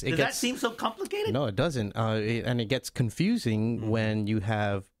 it gets... Does that seem so complicated? No, it doesn't. And it gets confusing when you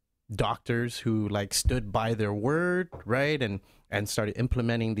have doctors who stood by their word, right? And started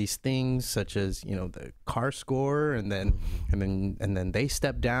implementing these things such as, the CAR score, and then they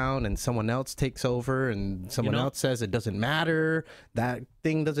step down and someone else takes over, and someone else says it doesn't matter. That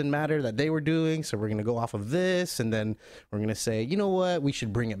thing doesn't matter that they were doing. So we're going to go off of this. And then we're going to say, you know what, we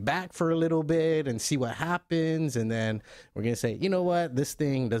should bring it back for a little bit and see what happens. And then we're going to say, you know what, this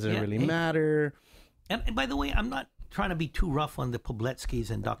thing doesn't really matter. And by the way, I'm not trying to be too rough on the Pobletsky's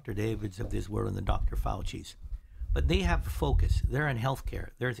and Dr. Davids of this world and the Dr. Fauci's. But they have a focus. They're in healthcare.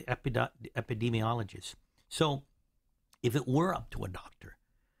 They're epidemiologists. So if it were up to a doctor,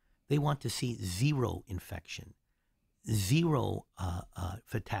 they want to see zero infection, zero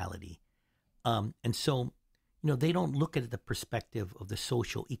fatality. And so, they don't look at the perspective of the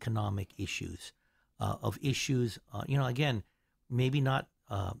social economic issues, of issues, again, maybe not,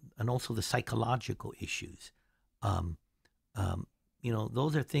 and also the psychological issues.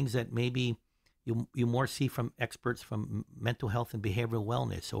 Those are things that maybe you more see from experts from mental health and behavioral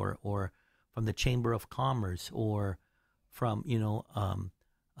wellness, or from the Chamber of Commerce, or from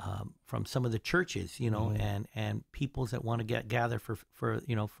from some of the churches, and peoples that want to gather for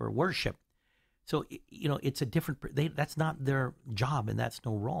worship. So it's a different. That's not their job, and that's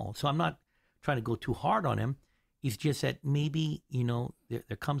no role. So I'm not trying to go too hard on him. It's just that maybe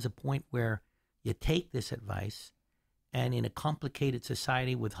there comes a point where you take this advice. And in a complicated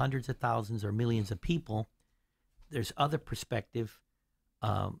society with hundreds of thousands or millions of people, there's other perspective,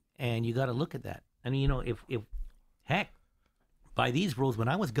 and you got to look at that. I mean, if heck, by these rules, when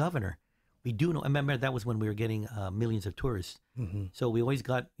I was governor, we do know. I remember that was when we were getting millions of tourists. Mm-hmm. So we always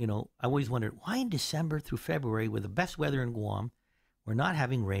got, I always wondered why in December through February, with the best weather in Guam, we're not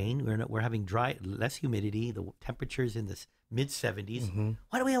having rain. We're having dry, less humidity. The temperatures in the mid 70s. Mm-hmm.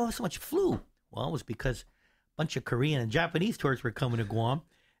 Why do we have so much flu? Well, it was because bunch of Korean and Japanese tourists were coming to Guam,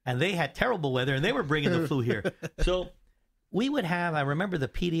 and they had terrible weather, and they were bringing the flu here. So we would have, I remember the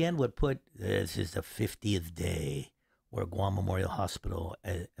PDN would put, this is the 50th day where Guam Memorial Hospital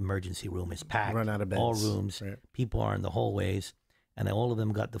emergency room is packed. Run out of beds. All rooms. Right. People are in the hallways, and all of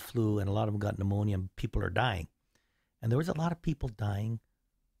them got the flu, and a lot of them got pneumonia, and people are dying. And there was a lot of people dying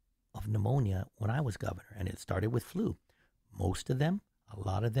of pneumonia when I was governor, and it started with flu. Most of them, a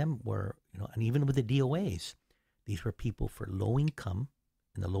lot of them were, and even with the DOAs, these were people for low income,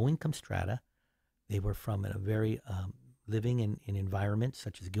 in the low income strata. They were from a very living in environments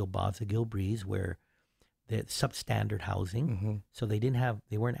such as Baza Calvo, where they had substandard housing. Mm-hmm. So they didn't have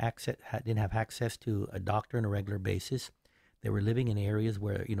access to a doctor on a regular basis. They were living in areas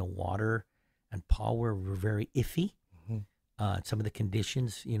where water and power were very iffy. Mm-hmm. Some of the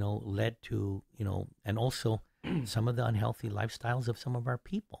conditions led to and also some of the unhealthy lifestyles of some of our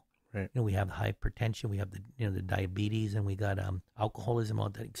people. Right. We have hypertension, we have the diabetes, and we got alcoholism, all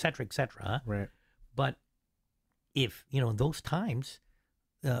that, et cetera, et cetera. Huh? Right. But if those times,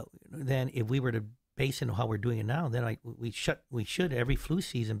 then if we were to base it on how we're doing it now, then we should every flu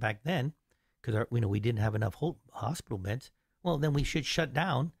season back then, because we didn't have enough hospital beds. Well, then we should shut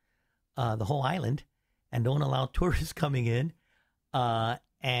down the whole island and don't allow tourists coming in,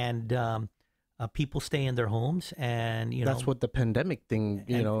 and people stay in their homes, and that's what the pandemic thing,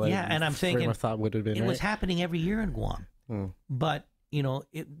 and I'm saying I thought would have been. It was happening every year in Guam, but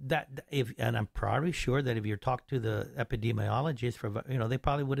and I'm probably sure that if you talk to the epidemiologists, they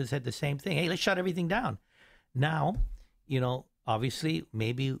probably would have said the same thing. Hey, let's shut everything down. Now, obviously,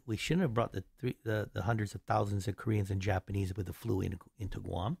 maybe we shouldn't have brought the hundreds of thousands of Koreans and Japanese with the flu into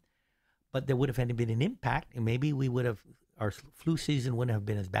Guam, but there would have been an impact, and maybe our flu season wouldn't have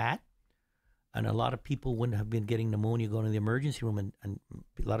been as bad. And a lot of people wouldn't have been getting pneumonia, going to the emergency room, and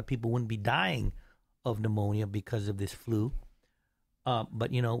a lot of people wouldn't be dying of pneumonia because of this flu.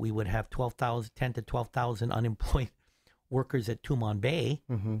 But, we would have 10 to 12,000 unemployed workers at Tumon Bay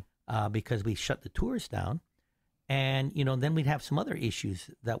because we shut the tours down. And, then we'd have some other issues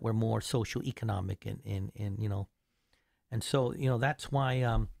that were more social, economic, and so, that's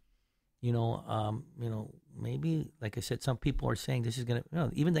why, maybe, like I said, some people are saying this is going to,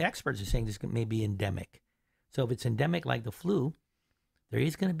 even the experts are saying this may be endemic. So if it's endemic like the flu, there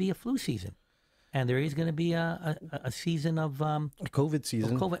is going to be a flu season. And there is going to be a season of a COVID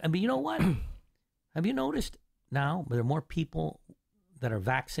season. COVID. I mean, you know what? Have you noticed now there are more people that are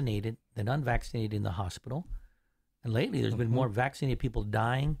vaccinated than unvaccinated in the hospital? And lately there's been more vaccinated people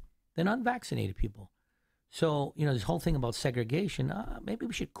dying than unvaccinated people. So, this whole thing about segregation, maybe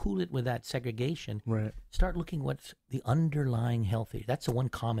we should cool it with that segregation. Right. Start looking what's the underlying health issue. That's the one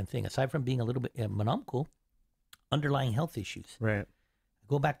common thing. Aside from being a little bit manumco, underlying health issues. Right.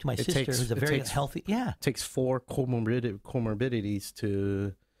 Go back to my sister, who's a very healthy. Yeah. It takes 4 comorbidities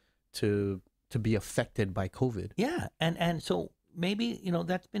to be affected by COVID. Yeah. And so maybe,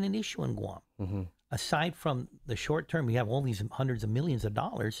 that's been an issue in Guam. Mm-hmm. Aside from the short term, we have all these hundreds of millions of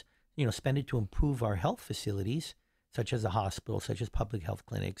dollars spend it to improve our health facilities, such as the hospital, such as public health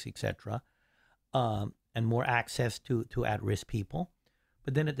clinics, etc., and more access to at-risk people.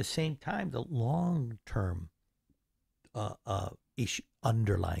 But then at the same time, the long-term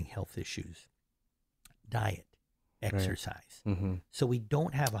underlying health issues, diet, exercise. Right. Mm-hmm. So we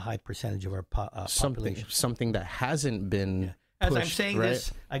don't have a high percentage of our population. Something that hasn't been pushed, As I'm saying right?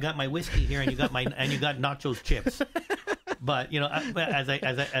 this, I got my whiskey here, and you got nachos chips. But I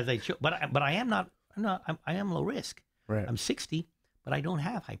am low risk. Right. I'm 60, but I don't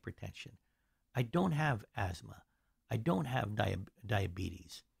have hypertension. I don't have asthma. I don't have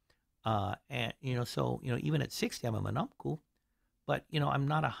diabetes. And even at 60, I'm a manumku, but I'm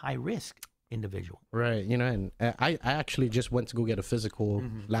not a high risk individual. Right. And I actually just went to go get a physical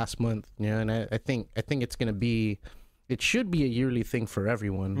last month. And I think it's going to be, it should be a yearly thing for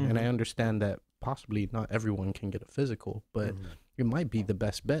everyone. And I understand that possibly not everyone can get a physical, but it might be the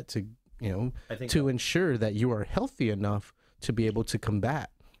best bet to ensure that you are healthy enough to be able to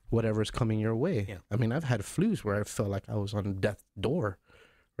combat whatever's coming your way. Yeah. I mean, I've had flus where I felt like I was on death's door,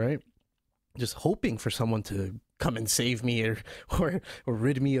 right? Just hoping for someone to come and save me or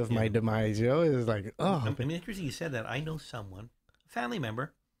rid me of my demise. It's like, oh. I mean, interesting you said that. I know someone, a family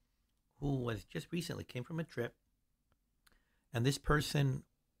member, who was just recently came from a trip, and this person,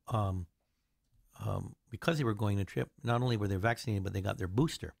 because they were going on a trip, not only were they vaccinated, but they got their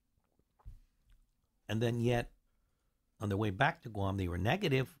booster. And then yet, on their way back to Guam, they were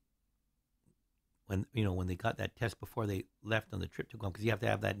negative when they got that test before they left on the trip to Guam, because you have to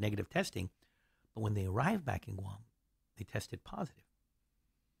have that negative testing. But when they arrived back in Guam, they tested positive.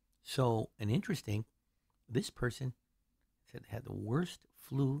 So, this person said they had the worst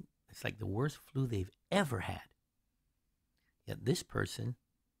flu. It's like the worst flu they've ever had. Yet this person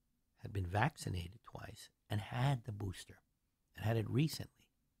had been vaccinated twice and had the booster and had it recently.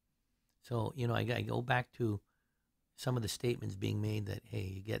 So, I go back to some of the statements being made that, hey,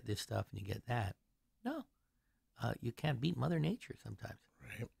 you get this stuff and you get that. No, you can't beat Mother Nature sometimes.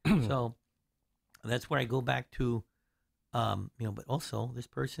 Right. So that's where I go back to, but also this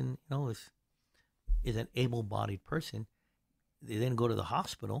person, is an able-bodied person. They then go to the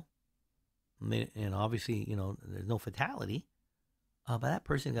hospital, and obviously, there's no fatality. But that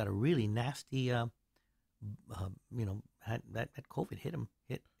person got a really nasty, had that COVID hit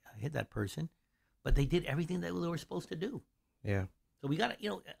that person. But they did everything that they were supposed to do. Yeah. So we got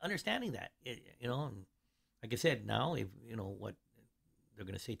to, understanding that, and like I said, now if, what they're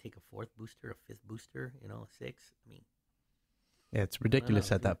going to say, take a 4th booster, a 5th booster, a 6th. I mean, Yeah, it's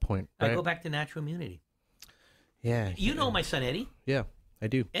ridiculous at that point. Right? I go back to natural immunity. Yeah. You know my son Eddie. Yeah, I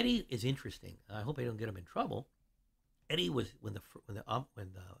do. Eddie is interesting. I hope I don't get him in trouble. Eddie was when the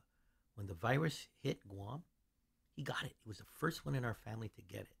virus hit Guam, he got it. He was the first one in our family to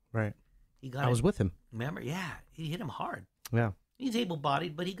get it. Right. He got it. I was with him. Remember? Yeah, he hit him hard. Yeah. He's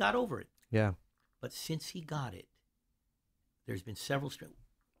able-bodied, but he got over it. Yeah. But since he got it, there's been several.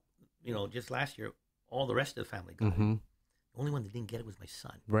 Just last year, all the rest of the family got it. The only one that didn't get it was my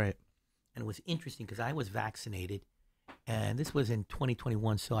son. Right. And it was interesting because I was vaccinated, and this was in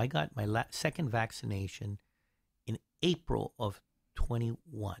 2021. So I got my second vaccination in April of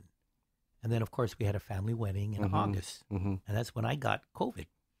 21. And then, of course, we had a family wedding in August. And that's when I got COVID.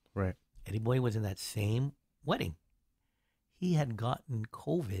 Right. Eddie Boy was in that same wedding. He had gotten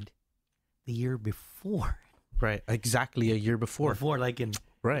COVID the year before. Right. Exactly a year before. Like in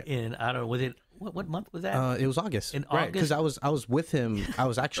right. In I don't know, was it what month was that? It was August. In right, August, because I was with him. I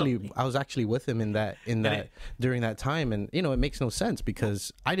was actually with him in that during that time, and it makes no sense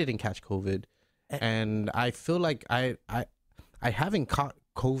because I didn't catch COVID, and I feel like I haven't caught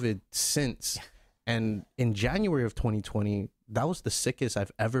COVID since, and in January of 2020, that was the sickest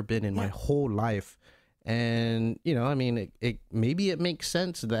I've ever been in my whole life, and it maybe it makes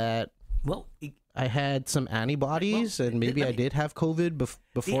sense that I had some antibodies, and maybe I did have COVID before.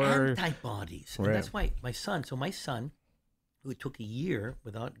 The antibodies. Right. And that's why my son, who took a year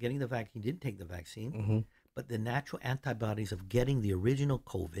without getting the vaccine, didn't take the vaccine, but the natural antibodies of getting the original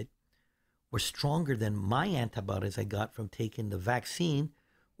COVID were stronger than my antibodies I got from taking the vaccine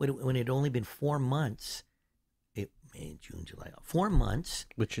when it had only been 4 months. May, June, July, 4 months.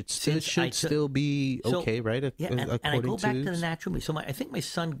 Which it should still be okay, right? And I go back to the natural. So I think my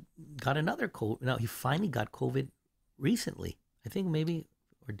son got another COVID. Now he finally got COVID recently. I think maybe,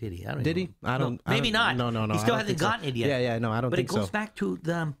 or did he? I don't. Did he? I don't. Maybe not. No. He still hasn't gotten it yet. Yeah. No, I don't think so. But it goes back to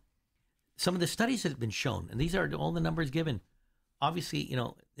some of the studies that have been shown, and these are all the numbers given. Obviously,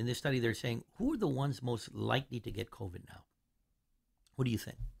 in this study they're saying who are the ones most likely to get COVID now. What do you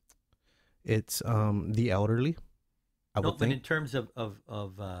think? It's the elderly. But in terms of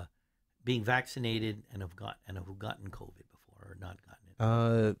being vaccinated and have gotten COVID before or not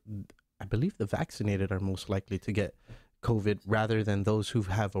gotten it, I believe the vaccinated are most likely to get COVID rather than those who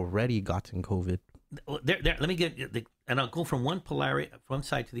have already gotten COVID. Let me get and I'll go from one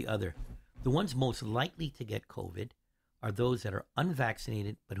side to the other. The ones most likely to get COVID are those that are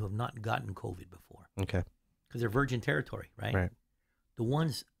unvaccinated but who have not gotten COVID before. Okay, because they're virgin territory, right? Right. The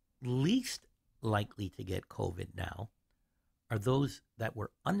ones least likely to get COVID now are those that were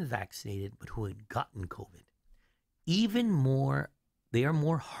unvaccinated but who had gotten COVID. Even more, they are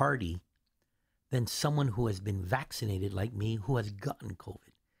more hardy than someone who has been vaccinated like me who has gotten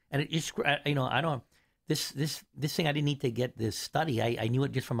COVID. And it just, I don't, this thing, I didn't need to get this study. I knew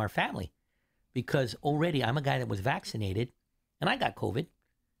it just from our family because already I'm a guy that was vaccinated and I got COVID.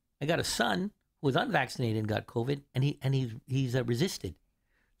 I got a son who was unvaccinated and got COVID and he's resisted.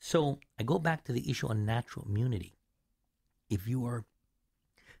 So I go back to the issue on natural immunity. If you are,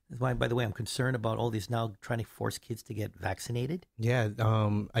 that's why, by the way, I'm concerned about all this now trying to force kids to get vaccinated. Yeah,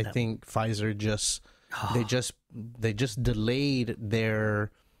 I think Pfizer they just delayed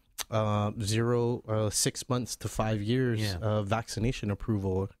their 6 months to 5 years vaccination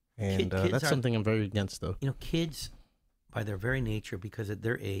approval, and that's something I'm very against, though. Kids, by their very nature, because at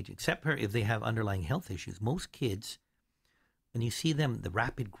their age, except for if they have underlying health issues, most kids, when you see them, the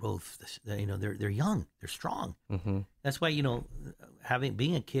rapid growth, they're young, they're strong. That's why,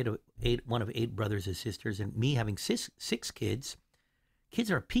 being a kid of one of 8 brothers and sisters, and me having six kids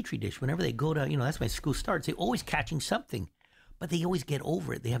are a petri dish. Whenever they go to, that's when school starts, they're always catching something, but they always get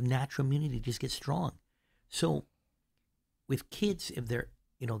over it. They have natural immunity to just get strong. So with kids, if they're,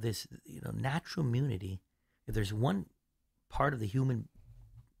 this, natural immunity, if there's one part of the human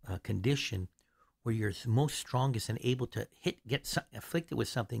condition where you're most strongest and able to get afflicted with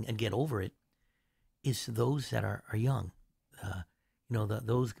something and get over it, is those that are young.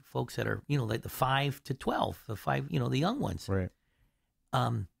 Those folks that are, like the 5 to 12, the young ones. Right.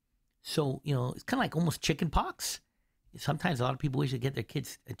 So, it's kind of like almost chicken pox. Sometimes a lot of people wish to get their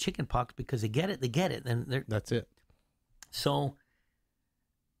kids a chicken pox because they get it, and that's it. So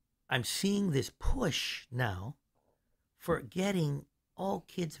I'm seeing this push now for getting all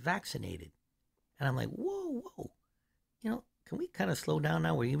kids vaccinated. And I'm like, whoa. Can we kind of slow down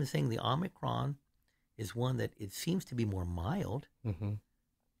now? We're even saying the Omicron is one that it seems to be more mild.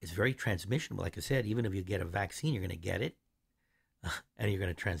 It's very transmissible. Like I said, even if you get a vaccine, you're going to get it and you're going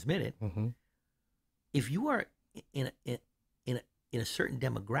to transmit it. If you are in a certain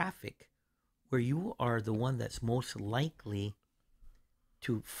demographic where you are the one that's most likely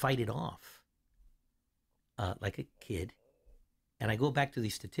to fight it off like a kid. And I go back to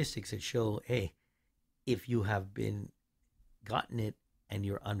these statistics that show, hey, if you have been gotten it and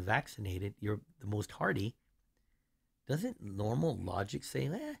you're unvaccinated, you're the most hardy. Doesn't normal logic say,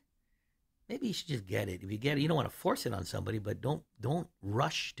 maybe you should just get it? If you get it, you don't want to force it on somebody, but don't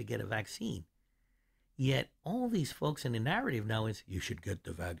rush to get a vaccine. Yet all these folks in the narrative now is you should get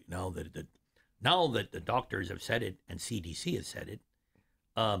the vaccine now that the doctors have said it and CDC has said it.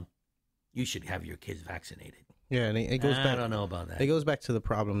 You should have your kids vaccinated. Yeah, and it goes back. I don't know about that. It goes back to the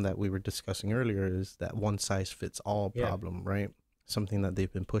problem that we were discussing earlier, is that one size fits all problem, right? Something that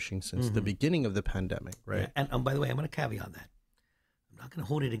they've been pushing since the beginning of the pandemic, right? Yeah. And by the way, I'm going to caveat that. I'm not going to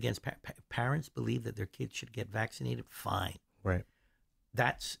hold it against parents believe that their kids should get vaccinated. Fine. Right.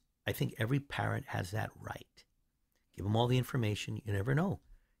 I think every parent has that right. Give them all the information. You never know.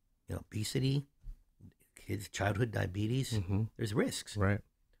 Obesity, kids, childhood diabetes, there's risks. Right.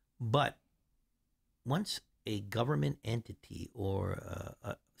 But once a government entity or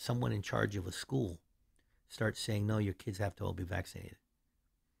someone in charge of a school starts saying, no, your kids have to all be vaccinated,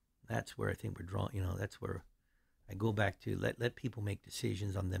 that's where I think we're drawing, that's where I go back to let people make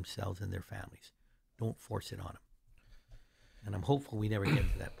decisions on themselves and their families. Don't force it on them. And I'm hopeful we never get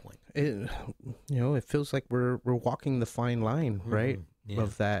to that point. It feels like we're walking the fine line, right?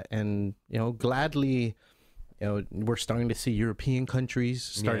 Of that. And, gladly, we're starting to see European countries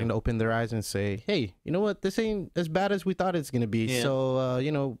starting to open their eyes and say, hey, you know what? This ain't as bad as we thought it's going to be. Yeah.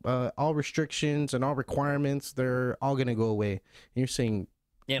 So, all restrictions and all requirements, they're all going to go away. And you're saying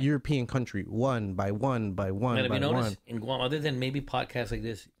European country, one by one by one and by have you noticed one. In Guam, other than maybe podcasts like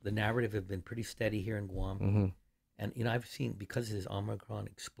this, the narrative have been pretty steady here in Guam. And, I've seen, because of this Omicron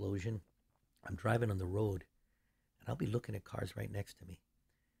explosion, I'm driving on the road, and I'll be looking at cars right next to me.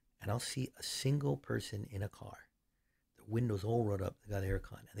 And I'll see a single person in a car. The windows all rolled up. They got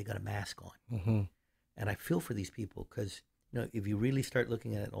aircon, and they got a mask on. And I feel for these people because, if you really start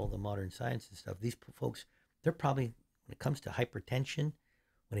looking at all the modern science and stuff, these folks, they're probably, when it comes to hypertension,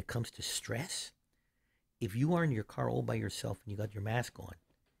 when it comes to stress, if you are in your car all by yourself and you got your mask on,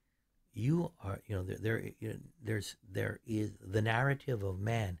 you are, there is the narrative of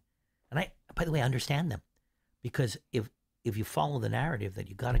man. And I, by the way, I understand them, because if you follow the narrative that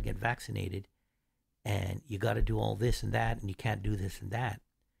you got to get vaccinated and you got to do all this and that and you can't do this and that,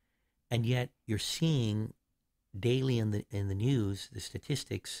 and yet you're seeing daily in the news the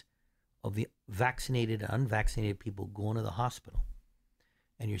statistics of the vaccinated and unvaccinated people going to the hospital,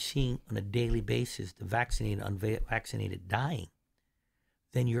 and you're seeing on a daily basis the vaccinated and unvaccinated dying,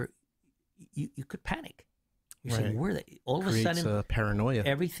 then you could panic. You're saying, where they all of a sudden paranoia.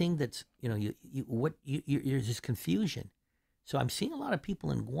 Everything that's there's this confusion. So I'm seeing a lot of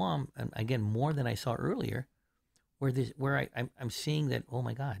people in Guam, and again more than I saw earlier, where I'm seeing that, oh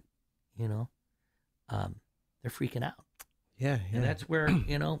my God, they're freaking out. Yeah. And that's where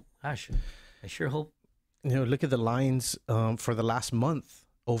gosh, I sure hope. Look at the lines for the last month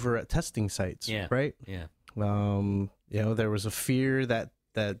over at testing sites. Yeah. Right. Yeah. There was a fear that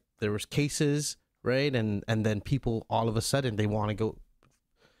there was cases. Right. And then people all of a sudden they want to go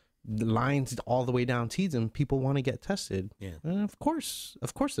lines all the way down T's and people want to get tested. Yeah. And of course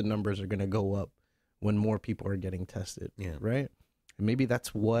the numbers are going to go up when more people are getting tested. Yeah. Right. And maybe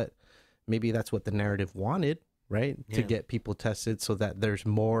that's what the narrative wanted. Right. Yeah. To get people tested so that there's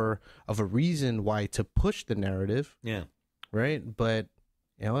more of a reason why to push the narrative. Yeah. Right. But,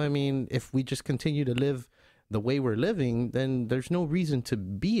 if we just continue to live the way we're living, then there's no reason to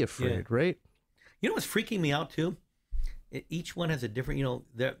be afraid. Right. What's freaking me out too? Each one has a different.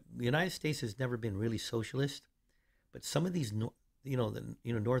 The United States has never been really socialist, but some of these,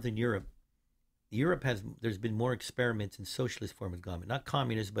 Northern Europe, there's been more experiments in socialist form of government, not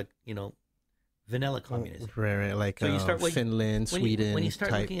communist, but vanilla communism. Right. Like so you start, Finland, Sweden, when you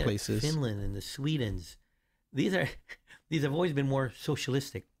start type looking places. At Finland and the Swedens, these have always been more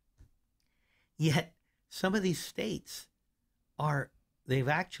socialistic. Yet some of these states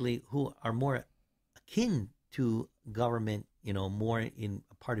who are more akin to government, more in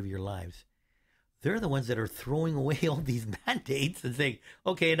a part of your lives. They're the ones that are throwing away all these mandates and saying,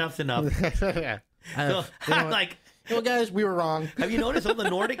 okay, enough's enough. So I'm like, guys, we were wrong. Have you noticed all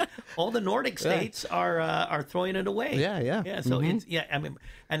the Nordic states are throwing it away? Yeah. So it's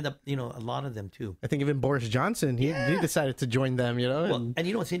and a lot of them too. I think even Boris Johnson, he decided to join them. And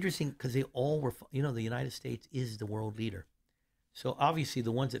it's interesting because they all were. The United States is the world leader. So obviously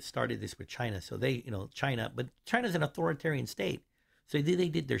the ones that started this were China. So they, China, but China's an authoritarian state. So they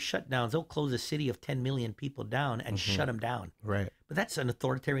did their shutdowns. They'll close a city of 10 million people down and shut them down. Right. But that's an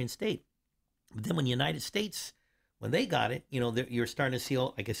authoritarian state. But then when the United States when they got it, you're starting to see,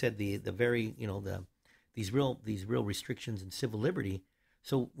 like I said, the very, these real restrictions in civil liberty.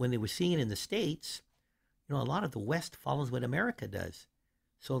 So when they were seeing it in the States, a lot of the West follows what America does.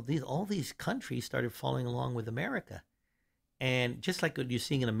 So all these countries started following along with America. And just like what you're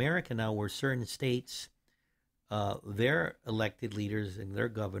seeing in America now, where certain states, their elected leaders and their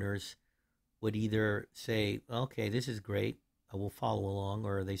governors would either say, okay, this is great, I will follow along,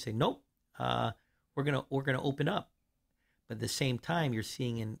 or they say, nope, we're gonna open up. But at the same time, you're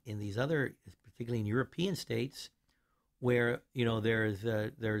seeing in these other, particularly in European states, where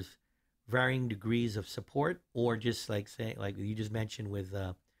there's varying degrees of support, or just like you just mentioned with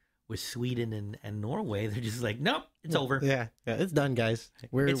Sweden and Norway, they're just like, nope, it's over. Yeah, it's done, guys.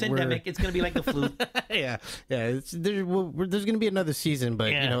 It's endemic. It's going to be like the flu. yeah. There's going to be another season,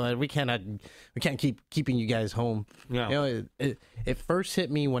 but we can't keep keeping you guys home. Yeah. It first hit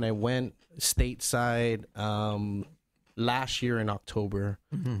me when I went stateside last year in October.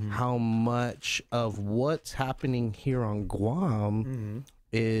 Mm-hmm. How much of what's happening here on Guam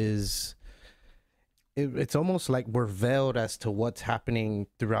is. It's almost like we're veiled as to what's happening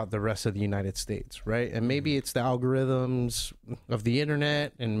throughout the rest of the United States, right? And maybe it's the algorithms of the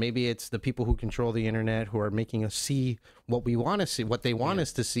internet, and maybe it's the people who control the internet who are making us see what we want to see, what they want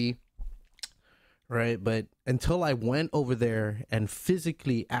us to see, right? But until I went over there and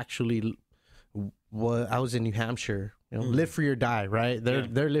physically actually, I was in New Hampshire, live free or die, right?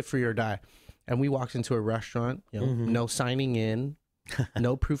 They're live free or die. And we walked into a restaurant, no signing in,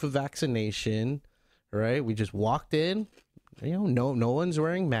 no proof of vaccination. Right, we just walked in, no one's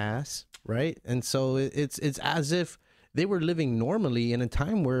wearing masks, right? And so it's as if they were living normally in a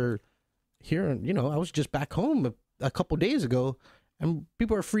time where here, I was just back home a couple days ago, and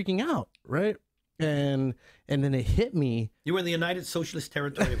people are freaking out, right? And then it hit me. You were in the United Socialist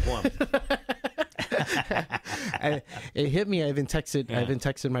Territory of Guam. It hit me. I've been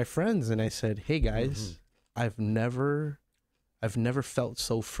texting my friends, and I said, "Hey guys, I've never felt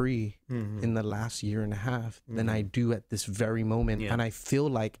so free in the last year and a half than I do at this very moment." Yeah. And I feel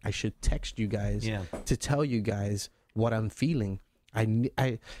like I should text you guys to tell you guys what I'm feeling.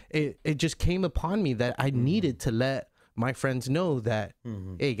 It just came upon me that I needed to let my friends know that,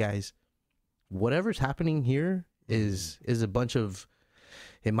 hey guys, whatever's happening here is a bunch of,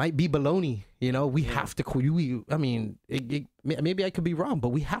 it might be baloney, we have to, maybe I could be wrong, but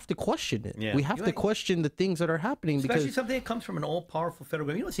we have to question it. Yeah. We have to question the things that are happening. Especially because something that comes from an all-powerful federal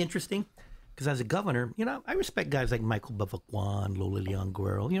government. What's interesting? Because as a governor, I respect guys like Michael Bavacuan, Lola Leon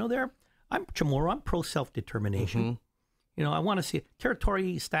Guerrero. I'm Chamorro. I'm pro-self-determination. I want to see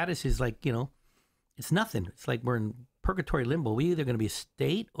territory status is like, it's nothing. It's like we're in purgatory limbo. We're either going to be a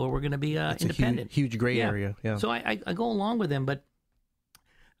state or we're going to be independent. A huge gray area. Yeah. So I go along with them, but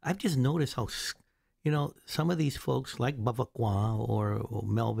I've just noticed how, some of these folks like Bavacuan or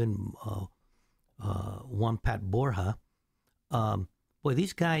Melvin Wampat Borja, boy,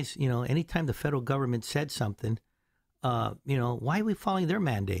 these guys, anytime the federal government said something, why are we following their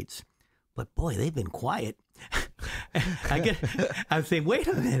mandates? But boy, they've been quiet. I'm saying, wait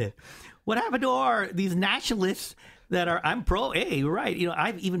a minute, what happened to these nationalists that are? I'm pro. Hey, you're right.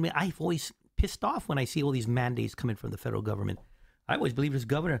 I've always pissed off when I see all these mandates coming from the federal government. I always believed as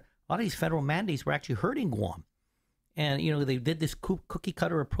governor, a lot of these federal mandates were actually hurting Guam. And, they did this cookie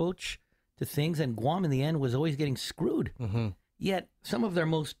cutter approach to things, and Guam in the end was always getting screwed. Mm-hmm. Yet some of their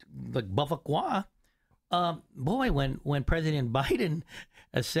most, like Bavacuan, boy, when President Biden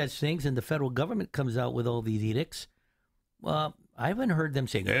says things and the federal government comes out with all these edicts, I haven't heard them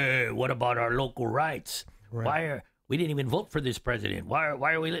saying, hey, what about our local rights? Right. We didn't even vote for this president. Why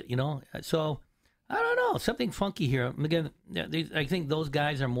are we, So I don't know, something funky here. Again, I think those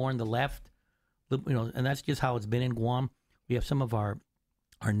guys are more on the left, and that's just how it's been in Guam. We have some of our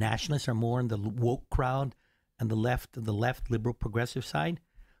nationalists are more in the woke crowd and the left liberal progressive side.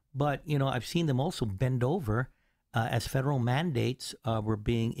 But, I've seen them also bend over as federal mandates were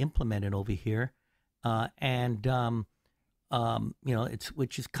being implemented over here.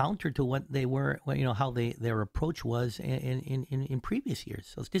 Which is counter to what they were, how their approach was in previous years.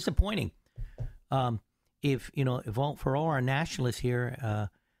 So it's disappointing. For all our nationalists here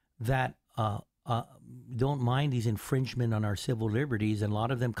that don't mind these infringement on our civil liberties, and a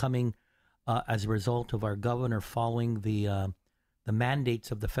lot of them coming as a result of our governor following the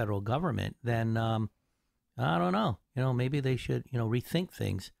mandates of the federal government, then I don't know. Maybe they should rethink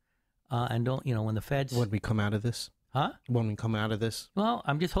things and don't when the feds. When we come out of this, huh? When we come out of this, well,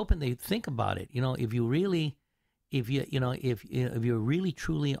 I'm just hoping they think about it. If you really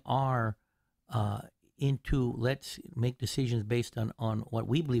truly are into let's make decisions based on what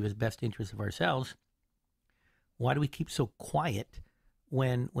we believe is best interest of ourselves, why do we keep so quiet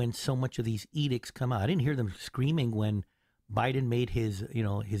when so much of these edicts come out? I didn't hear them screaming when Biden made his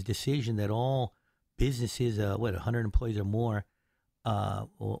decision that all businesses, 100 employees or more,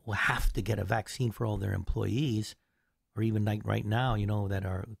 will have to get a vaccine for all their employees, or even like right now, that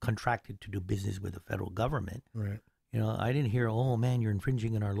are contracted to do business with the federal government. Right. I didn't hear, oh man, you're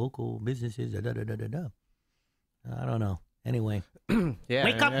infringing on our local businesses. Da, da, da, da, da, da. I don't know. Anyway,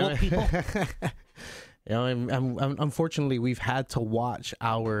 wake up, woke people. Unfortunately, we've had to watch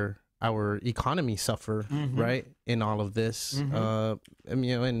our economy suffer, right, in all of this.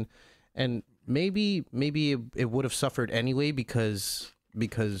 And maybe it would have suffered anyway because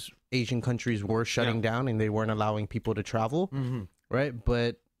Asian countries were shutting down and they weren't allowing people to travel, right?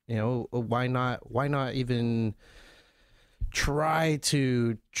 But why not even try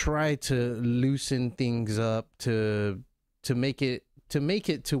to loosen things up to make it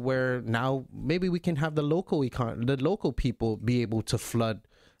to where now maybe we can have the local people be able to flood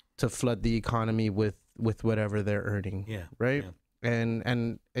the economy with whatever they're earning, right?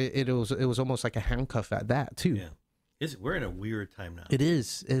 And it was almost like a handcuff at that too. We're in a weird time now. It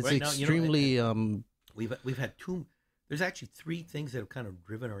is. It's right extremely. We've had there's actually three things that have kind of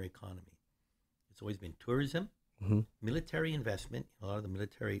driven our economy. It's always been tourism, military investment, a lot of the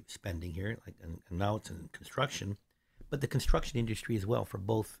military spending here, and now it's in construction, but the construction industry as well for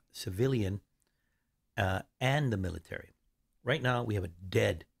both civilian and the military. Right now we have a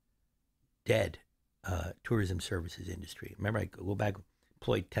dead tourism services industry. Remember, I go back,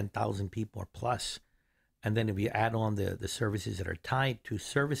 employed 10,000 people or plus. And then if you add on the services that are tied to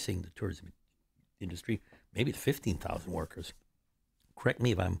servicing the tourism industry, maybe it's 15,000 workers. Correct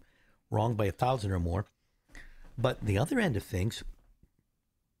me if I'm wrong by 1,000 or more. But the other end of things,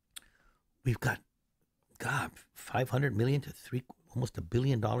 we've got, $500 million to almost $1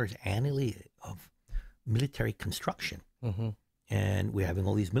 billion annually of military construction. And we're having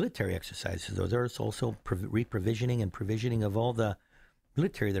all these military exercises. There's also reprovisioning and provisioning of all the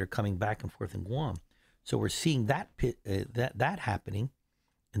military that are coming back and forth in Guam. So we're seeing that happening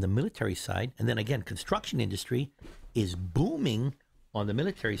in the military side. And then again, construction industry is booming on the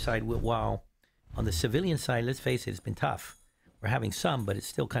military side, while on the civilian side, let's face it, it's been tough. We're having some, but it's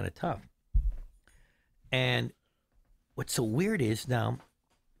still kind of tough. And what's so weird is now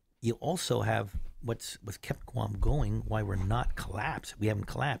you also have what's kept Guam going, why we're not collapsed, we haven't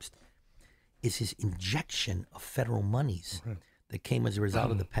collapsed, is this injection of federal monies that came as a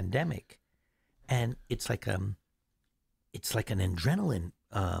result of the pandemic. And it's like an adrenaline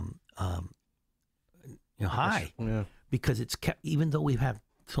high, because it's kept, even though we have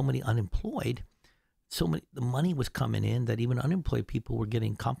so many unemployed, the money was coming in that even unemployed people were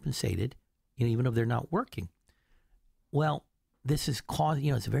getting compensated, even if they're not working. Well, this is causing,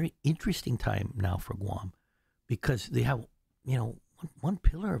 it's a very interesting time now for Guam, because they have, one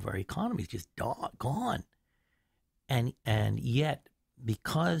pillar of our economy is just gone. And yet,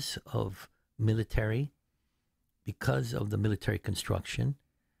 because of military, because of the military construction,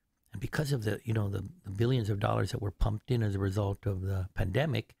 and because of the billions of dollars that were pumped in as a result of the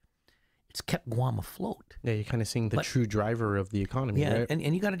pandemic, it's kept Guam afloat. Yeah, you're kind of seeing the true driver of the economy, right?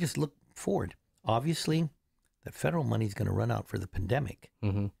 and you got to just look forward. Obviously, that federal money is going to run out for the pandemic.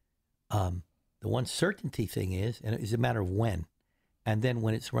 The one certainty thing is, and it's a matter of when, and then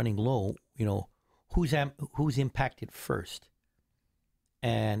when it's running low, who's impacted first.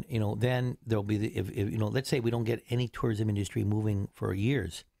 And, then there'll be if let's say we don't get any tourism industry moving for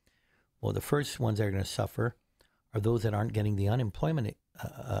years. Well, the first ones that are going to suffer are those that aren't getting the unemployment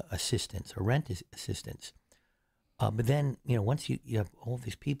assistance or rent assistance. But then, once you have all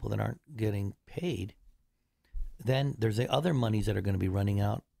these people that aren't getting paid, then there's the other monies that are going to be running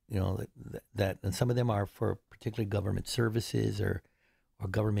out, that and some of them are for particularly government services or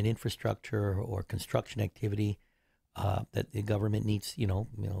government infrastructure or construction activity. That the government needs,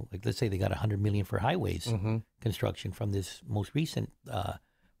 like let's say they got $100 million for highways construction from this most recent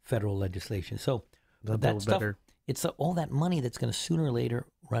federal legislation. So that stuff, it's all that money that's going to sooner or later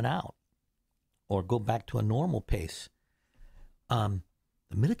run out or go back to a normal pace. The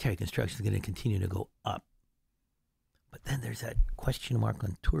military construction is going to continue to go up, but then there's that question mark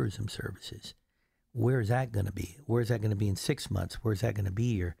on tourism services. Where is that going to be? Where is that going to be in 6 months? Where is that going to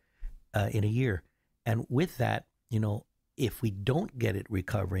be in a year? And with that, if we don't get it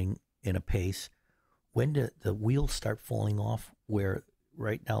recovering in a pace, when do the wheels start falling off? Where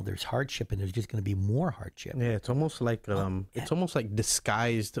right now there's hardship, and there's just going to be more hardship. Yeah, it's almost like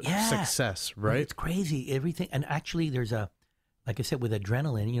disguised success, right? It's crazy, everything. And actually, there's like I said, with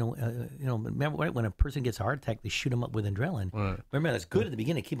adrenaline. Remember when a person gets a heart attack, they shoot them up with adrenaline. Right. Remember, that's good at the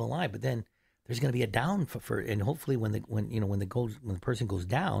beginning, keep them alive, but then there's going to be a down and hopefully when the person goes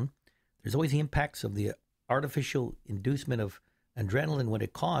down, there's always the impacts of the artificial inducement of adrenaline, what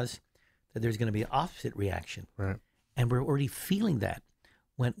it caused, that there's going to be an opposite reaction. Right. And we're already feeling that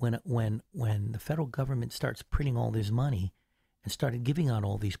when the federal government starts printing all this money and started giving out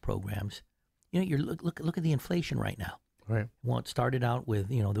all these programs. You look at the inflation right now. Right. Well, it started out with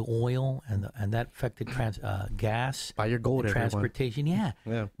the oil and that affected gas. Buy your gold, transportation. everyone.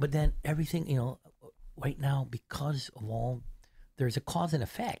 Yeah. But then everything right now, because of all, there's a cause and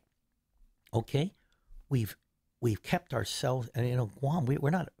effect. Okay, we've kept ourselves, and Guam, we're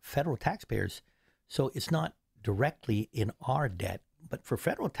not federal taxpayers, so it's not directly in our debt. But for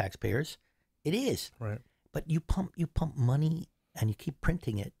federal taxpayers, it is. Right. But you pump money and you keep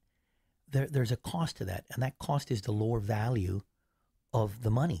printing it. There's a cost to that, and that cost is the lower value of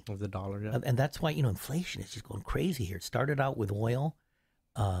the money. Of the dollar, yeah. And that's why, inflation is just going crazy here. It started out with oil,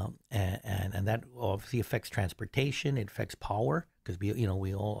 and that obviously affects transportation. It affects power because a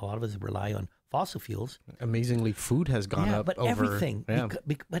lot of us rely on fossil fuels. Amazingly, food has gone up. But over everything. Yeah.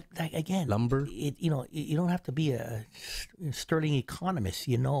 But again, lumber. You don't have to be a sterling economist.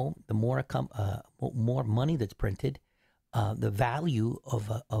 The more money that's printed, the value of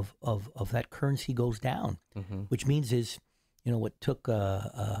that currency goes down, which means is, what took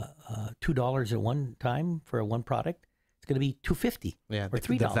 $2 at one time for one product, it's going to be $2.50 or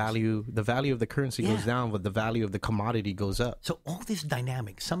 $3. The value of the currency goes down, but the value of the commodity goes up. So all this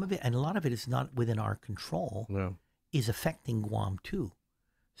dynamic, some of it, and a lot of it is not within our control, is affecting Guam too.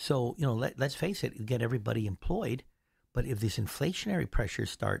 So let's face it, get everybody employed, but if this inflationary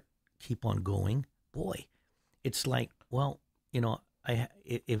pressures keep on going, boy, it's like, well,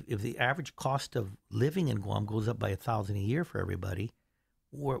 if the average cost of living in Guam goes up by $1,000 a year for everybody,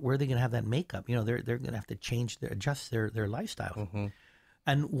 where are they going to have that makeup? They're going to have to adjust their lifestyle.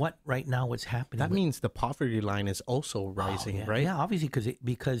 And what's happening? That means the poverty line is also rising, right? Yeah, obviously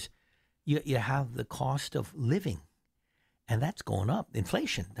because you have the cost of living, and that's going up.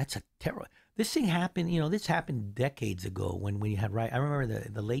 Inflation, that's a terror. This thing happened. This happened decades ago when you had I remember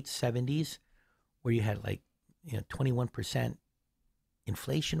the late 70s where you had 21%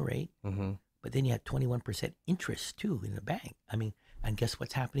 inflation rate, but then you had 21% interest too in the bank. And guess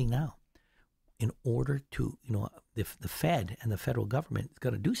what's happening now? In order to, the Fed and the federal government is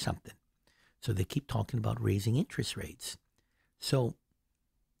going to do something. So they keep talking about raising interest rates. So,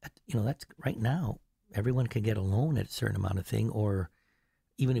 that's right now, everyone can get a loan at a certain amount of thing, or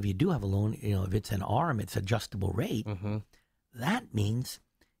even if you do have a loan, if it's an ARM, it's adjustable rate. That means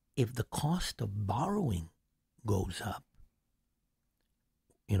if the cost of borrowing goes up,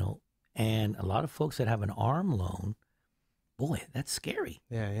 and a lot of folks that have an ARM loan, boy, that's scary.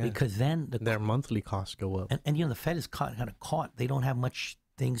 Yeah. Because then their monthly costs go up. And the Fed is kind of caught. They don't have much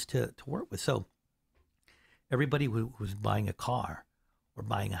things to work with. So everybody who's buying a car or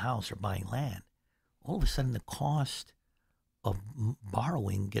buying a house or buying land, all of a sudden the cost of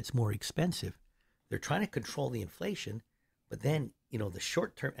borrowing gets more expensive. They're trying to control the inflation, but then, the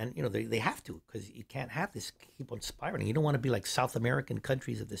short term, and, they have to, because you can't have this keep on spiraling. You don't want to be like South American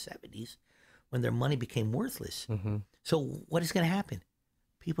countries of the 70s when their money became worthless. So what is going to happen?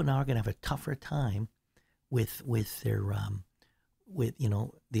 People now are going to have a tougher time with their,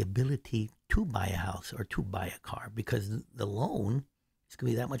 the ability to buy a house or to buy a car, because the loan is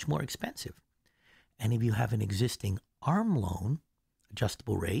going to be that much more expensive. And if you have an existing ARM loan,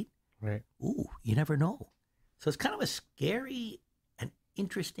 adjustable rate, right? Ooh, you never know. So it's kind of a scary and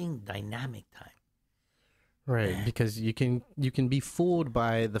interesting dynamic time. Right, because you can be fooled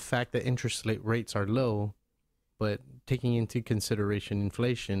by the fact that interest rates are low, but taking into consideration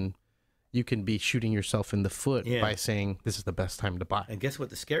inflation, you can be shooting yourself in the foot by saying this is the best time to buy. And guess what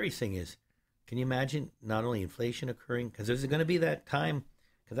the scariest thing is? Can you imagine not only inflation occurring, because there's going to be that time,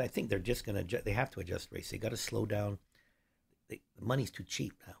 because I think they're just going to, they have to adjust rates. They got to slow down. The money's too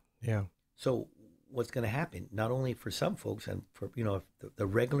cheap now. Yeah. So what's going to happen, not only for some folks and for, the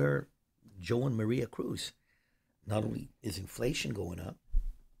regular Joe and Maria Cruz, not only is inflation going up,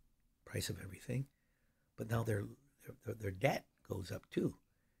 price of everything, but now their debt goes up too.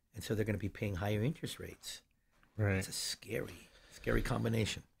 And so they're going to be paying higher interest rates. Right. It's a scary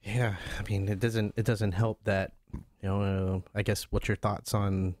combination. Yeah. It doesn't help that, I guess what's your thoughts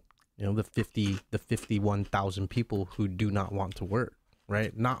on, the 51,000 people who do not want to work,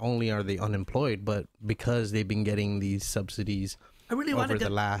 right? Not only are they unemployed, but because they've been getting these subsidies over the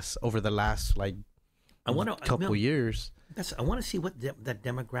last couple years. I want to see what that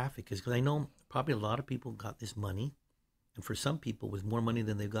demographic is, because I know probably a lot of people got this money, and for some people it was more money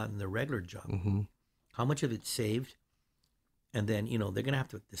than they've gotten in their regular job. How much of it saved, And then, they're going to have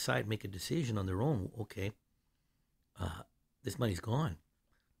to decide, make a decision on their own. Okay, this money's gone.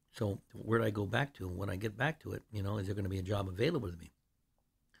 So where do I go back to? When I get back to it, is there going to be a job available to me?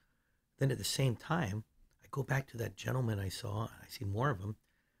 Then at the same time, I go back to that gentleman I saw. I see more of them.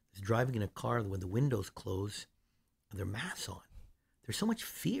 He's driving in a car with the windows closed, and their masks on. There's so much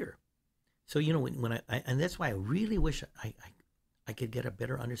fear. So, when I and that's why I really wish I could get a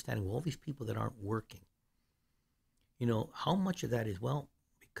better understanding of all these people that aren't working. How much of that is,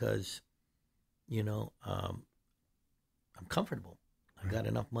 because, I'm comfortable. I got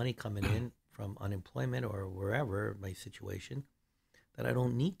enough money coming in from unemployment or wherever my situation that I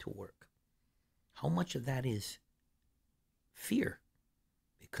don't need to work. How much of that is fear?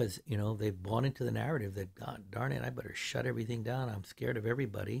 Because, they've bought into the narrative that, God darn it, I better shut everything down. I'm scared of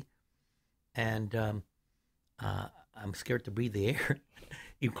everybody. And I'm scared to breathe the air,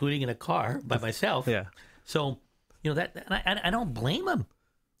 including in a car by myself. Yeah. So, that, and I don't blame them.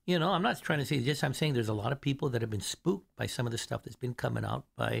 I'm not trying to say just, I'm saying there's a lot of people that have been spooked by some of the stuff that's been coming out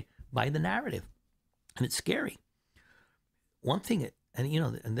by the narrative. And it's scary. One thing,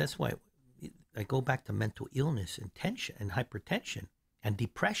 and that's why I go back to mental illness and tension and hypertension and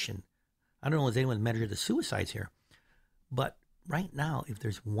depression. I don't know if anyone measured the suicides here, but right now, if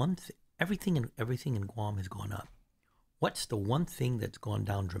there's one thing, everything in Guam has gone up. What's the one thing that's gone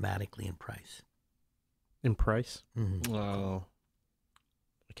down dramatically in price? In price? Mm-hmm.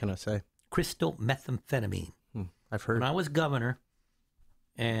 What can I say? Crystal methamphetamine. I've heard. When I was governor,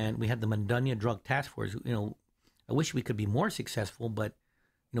 and we had the Mandunya Drug Task Force, I wish we could be more successful, but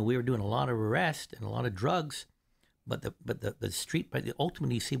we were doing a lot of arrests and a lot of drugs. But the street, but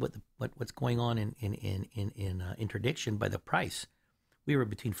ultimately, you see what's going on in interdiction by the price. We were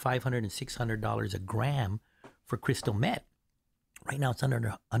between $500 and $600 a gram for crystal meth. Right now, it's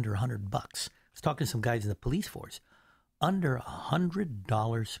under $100. I was talking to some guys in the police force. Under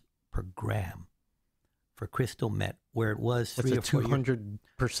 $100 per gram for crystal meth, where it was That's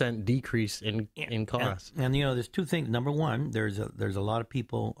 200% decrease in cost. And there's two things. Number one, there's a lot of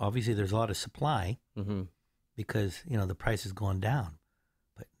people. Obviously, there's a lot of supply. Mm-hmm. Because, the price has gone down.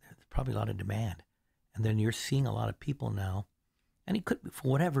 But there's probably a lot of demand. And then you're seeing a lot of people now, and it could be for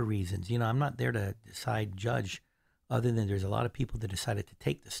whatever reasons. I'm not there to judge, other than there's a lot of people that decided to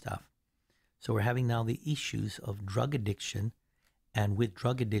take the stuff. So we're having now the issues of drug addiction. And with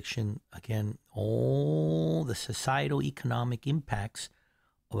drug addiction, again, all the societal economic impacts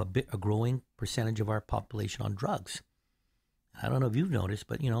of a growing percentage of our population on drugs. I don't know if you've noticed,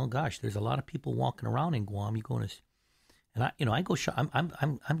 but there's a lot of people walking around in Guam. You go and I go shop.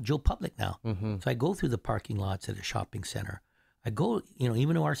 I'm Joe Public now, mm-hmm. So I go through the parking lots at a shopping center. I go,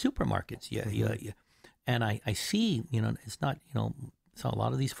 even to our supermarkets. Yeah. And I see, it's not, so a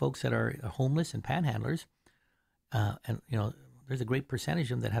lot of these folks that are homeless and panhandlers, and there's a great percentage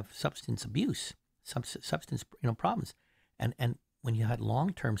of them that have substance abuse, substance problems, and when you had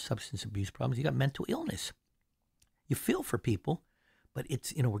long-term substance abuse problems, you got mental illness. You feel for people, but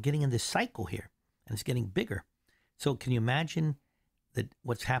it's, we're getting in this cycle here, and it's getting bigger. So can you imagine that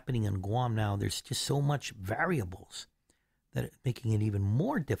what's happening in Guam now? There's just so much variables that it's making it even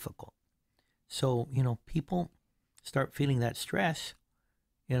more difficult. So, people start feeling that stress,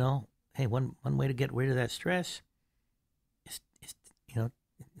 hey, one way to get rid of that stress is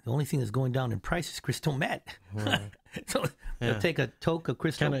the only thing that's going down in price is crystal meth. Right. So they'll take a toke of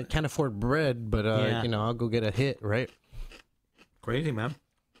crystal. Can't afford bread, but I'll go get a hit, right? Crazy, man.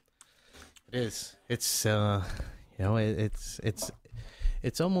 It is. It's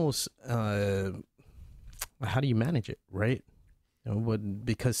it's almost how do you manage it, right?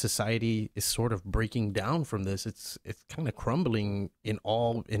 Because society is sort of breaking down from this. It's kind of crumbling in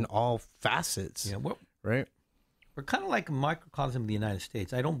all facets. Yeah, right. We're kind of like a microcosm of the United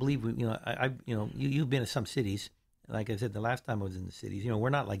States. I don't believe you've been to some cities. Like I said, the last time I was in the cities, we're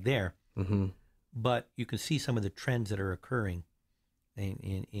not like there, mm-hmm. But you can see some of the trends that are occurring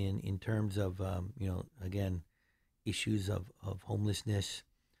in terms of, again, issues of homelessness,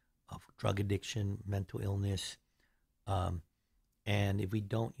 of drug addiction, mental illness. And if we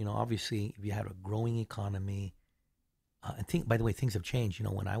don't, obviously, if you have a growing economy, and by the way, things have changed.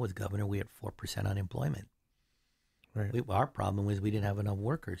 When I was governor, we had 4% unemployment. Right. Our problem was we didn't have enough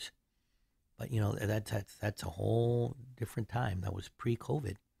workers. But, that's a whole different time. That was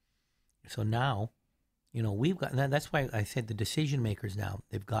pre-COVID. So now, we've got, that's why I said the decision makers now,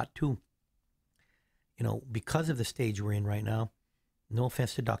 they've got to, because of the stage we're in right now, no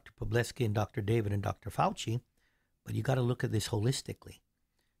offense to Dr. Pobleski and Dr. David and Dr. Fauci, but you got to look at this holistically.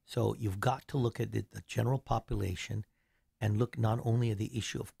 So you've got to look at the general population and look not only at the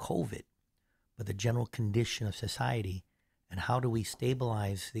issue of COVID, but the general condition of society and how do we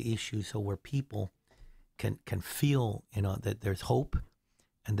stabilize the issue so where people can feel, that there's hope,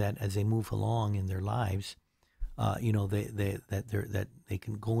 and that as they move along in their lives, that they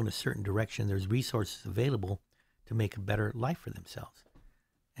can go in a certain direction. There's resources available to make a better life for themselves.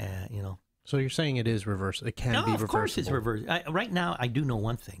 So you're saying it is reverse? It can be reversible? Of course it's reverse. Right now, I do know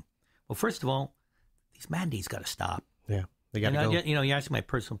one thing. Well, first of all, these mandates got to stop. Yeah, they got to go. You ask my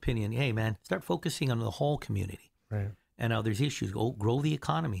personal opinion. Hey, man, start focusing on the whole community. Right. And now there's issues. Grow the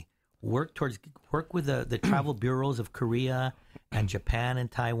economy. Work with the travel bureaus of Korea and Japan and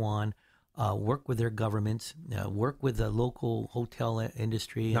Taiwan. Work with their governments. Work with the local hotel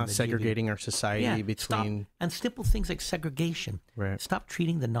industry. Not segregating our society between... And simple things like segregation. Right. Stop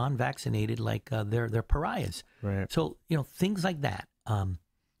treating the non-vaccinated like they're pariahs. Right. So, things like that.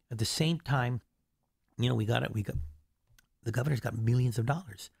 At the same time, we got the governor's got millions of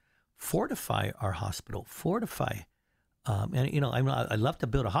dollars. Fortify our hospital. I'd love to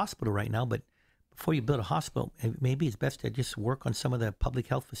build a hospital right now, but before you build a hospital, maybe it's best to just work on some of the public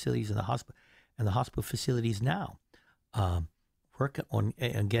health facilities in the hospital facilities now. Work on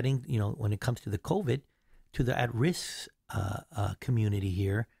getting, when it comes to the COVID, to the at-risk community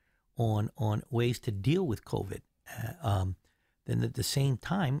here on ways to deal with COVID. Then at the same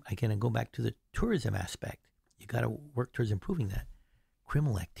time, again, I go back to the tourism aspect. You got to work towards improving that.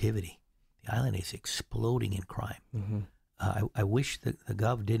 Criminal activity. The island is exploding in crime. Mm-hmm. I wish the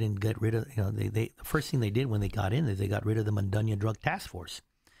Gov didn't get rid of, the first thing they did when they got in is they got rid of the Mandunya Drug Task Force.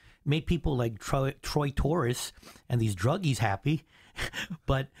 Made people like Troy Torres and these druggies happy.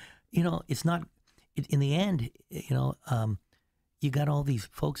 But, it's not, in the end, you got all these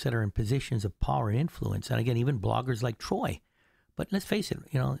folks that are in positions of power and influence. And again, even bloggers like Troy. But let's face it,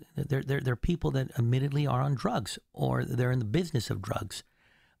 they're people that admittedly are on drugs or they're in the business of drugs.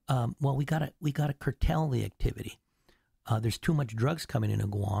 Well, we gotta curtail the activity. There's too much drugs coming into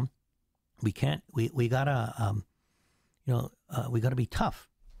Guam. We can't. We gotta. We gotta be tough.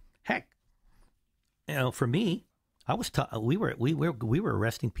 Heck, for me, I was tough. We were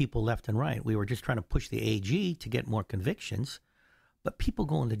arresting people left and right. We were just trying to push the AG to get more convictions. But people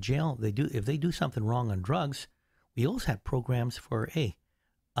go into jail. If they do something wrong on drugs. We also had programs for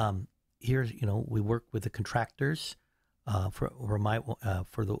here's we work with the contractors for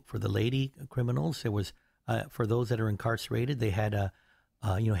the lady criminals. There was for those that are incarcerated. They had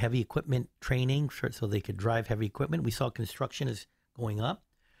heavy equipment training so they could drive heavy equipment. We saw construction is going up,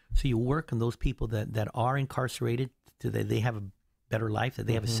 so you work on those people that are incarcerated so that they have a better life, that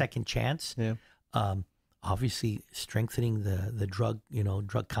they have a second chance. Yeah. Obviously, strengthening the drug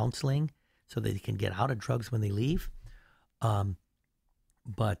counseling, so that they can get out of drugs when they leave. But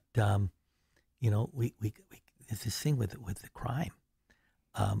we it's this thing with the crime.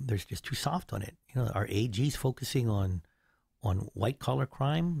 There's just too soft on it. Our AG's focusing on white collar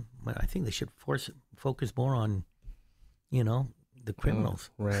crime. I think they should focus more on, the criminals.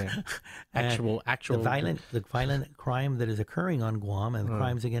 Right. Actual the violent crime that is occurring on Guam and the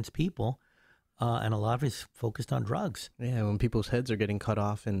crimes against people. And a lot of it's focused on drugs. Yeah, when people's heads are getting cut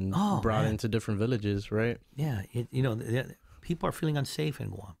off and brought into different villages, right? Yeah, people are feeling unsafe in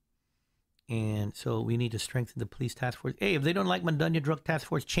Guam. And so we need to strengthen the police task force. Hey, if they don't like Mandunya Drug Task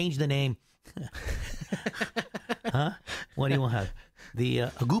Force, change the name. Huh? What do you want to have? The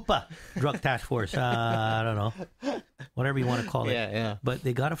Agupa Drug Task Force. I don't know. Whatever you want to call it. Yeah. But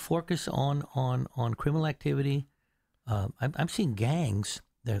they got to focus on criminal activity. I'm seeing gangs.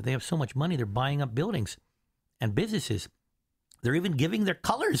 They have so much money, they're buying up buildings and businesses. They're even giving their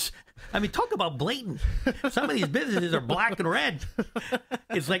colors. I mean, talk about blatant. Some of these businesses are black and red.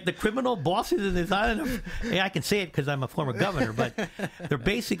 It's like the criminal bosses in this island. I can say it because I'm a former governor, but they're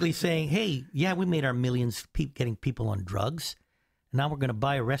basically saying, hey, yeah, we made our millions getting people on drugs. Now we're going to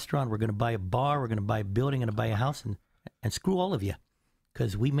buy a restaurant, we're going to buy a bar, we're going to buy a building, and buy a house, and screw all of you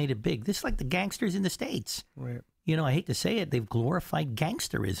because we made it big. This is like the gangsters in the States. Right. I hate to say it, they've glorified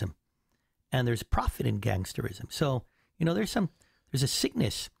gangsterism, and there's profit in gangsterism. So, there's a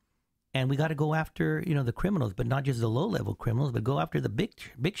sickness, and we got to go after, the criminals, but not just the low-level criminals, but go after the big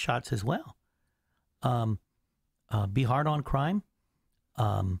shots as well. Be hard on crime,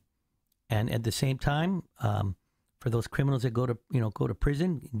 and at the same time, for those criminals that go to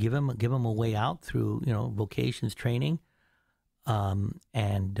prison, give them a way out through, vocations training,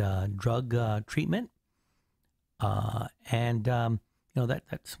 and drug treatment. That's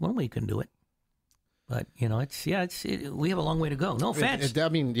one way you can do it. But we have a long way to go. No offense.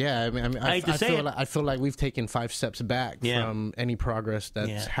 I feel like we've taken 5 steps back from any progress that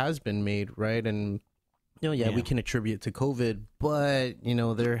has been made, right? And we can attribute it to COVID, but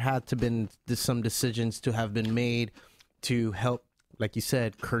there had to been some decisions to have been made to help, like you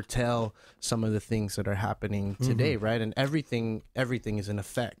said, curtail some of the things that are happening today, right? And everything is an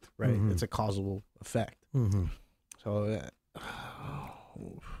effect, right? It's a causal effect. So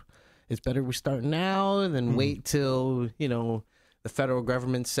it's better we start now than wait till, you know, the federal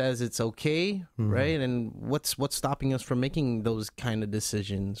government says it's okay, right? And what's stopping us from making those kind of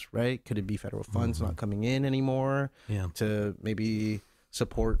decisions, right? Could it be federal funds not coming in anymore to maybe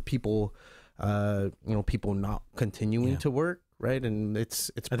support people, you know, people not continuing to work, right? And it's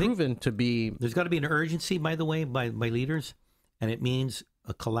proven to be. There's got to be an urgency, by the way, by leaders, and it means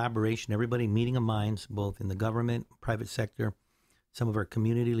a collaboration. Everybody meeting of minds, both in the government, private sector, some of our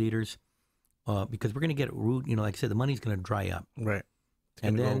community leaders. Because we're going to get root, you know, like I said, the money's going to dry up, right? It's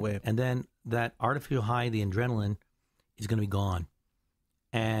going to go away, and then that artificial high, the adrenaline, is going to be gone,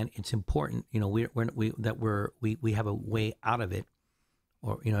 and it's important, you know, we have a way out of it,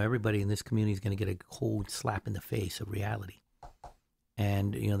 or you know, everybody in this community is going to get a cold slap in the face of reality,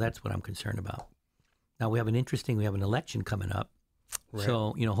 and you know, that's what I'm concerned about. Now we have an election coming up,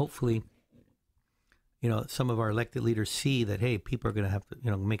 so you know, hopefully. You know, some of our elected leaders see that, hey, people are going to have to, you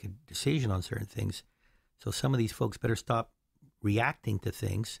know, make a decision on certain things. So some of these folks better stop reacting to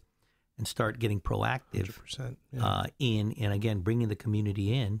things and start getting proactive 100%, and again, bringing the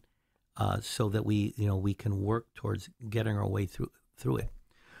community in so that we can work towards getting our way through it.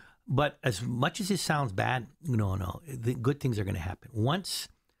 But as much as it sounds bad, no, the good things are going to happen. Once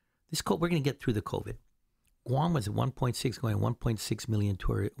we're going to get through the COVID. Guam was at 1.6 going 1.6 million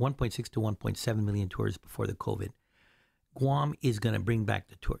tourists, 1.6 to 1.7 million tourists before the COVID. Guam is going to bring back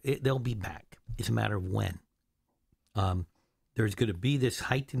the tour. They'll be back. It's a matter of when. There's going to be this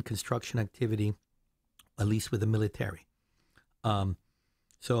heightened construction activity, at least with the military.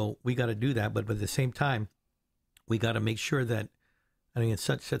 So we got to do that, but at the same time, we got to make sure that. I mean, it's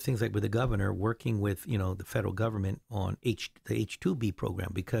such things like with the governor working with the federal government on the H-2B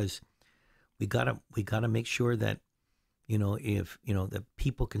program because. We gotta make sure that, if that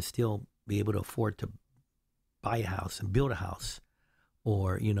people can still be able to afford to buy a house and build a house,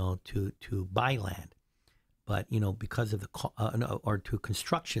 or to buy land, but because of or to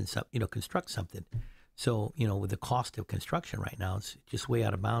construct something. So with the cost of construction right now, it's just way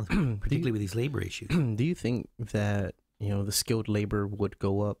out of bounds, particularly with these labor issues. Do you think that the skilled labor would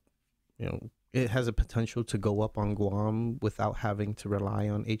go up? It has a potential to go up on Guam without having to rely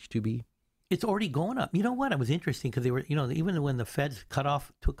on H-2B. It's already going up. You know what? It was interesting because they were, even when the feds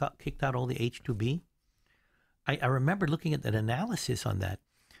kicked out all the H-2B, I remember looking at that analysis on that.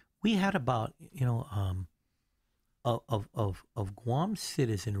 We had about, of Guam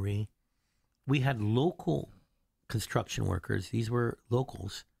citizenry, we had local construction workers. These were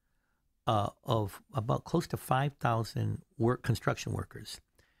locals of about close to 5,000 construction workers,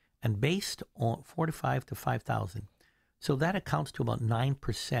 and based on 45 to 5,000. So that accounts to about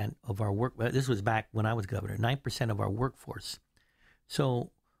 9% of our work. This was back when I was governor, 9% of our workforce. So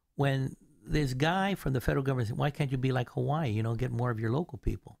when this guy from the federal government said, why can't you be like Hawaii, get more of your local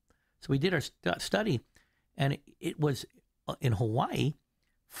people? So we did our study, and it was in Hawaii,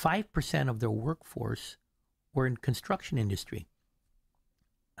 5% of their workforce were in construction industry.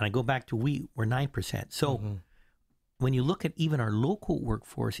 And I go back to we're 9%. So when you look at even our local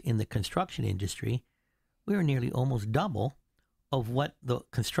workforce in the construction industry, we were nearly almost double of what the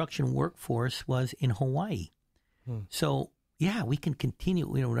construction workforce was in Hawaii. So, yeah, we can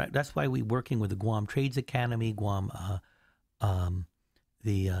continue. That's why we're working with the Guam Trades Academy, the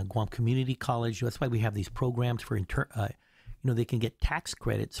Guam Community College. That's why we have these programs for, they can get tax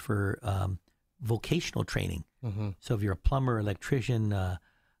credits for vocational training. So if you're a plumber, electrician, a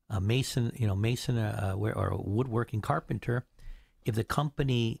mason, or a woodworking carpenter, if the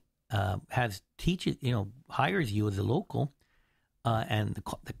company hires you as a local, and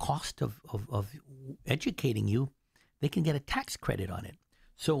the cost of educating you, they can get a tax credit on it.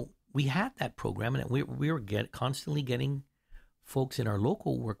 So we had that program, and we were constantly getting folks in our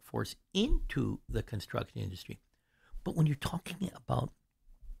local workforce into the construction industry. But when you're talking about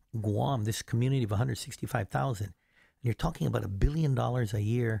Guam, this community of 165,000, and you're talking about $1 billion a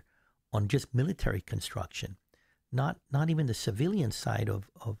year on just military construction. Not even the civilian side of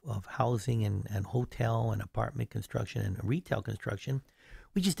housing and hotel and apartment construction and retail construction.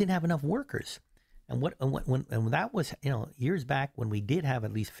 We just didn't have enough workers. And when that was, years back when we did have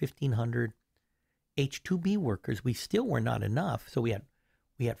at least 1,500 H-2B workers, we still were not enough. So we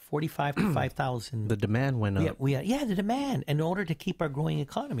had 45 to 5,000. The demand went up. The demand in order to keep our growing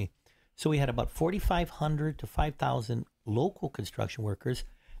economy. So we had about 4,500 to 5,000 local construction workers,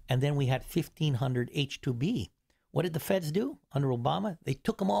 and then we had 1,500 H-2B. What did the feds do under Obama? They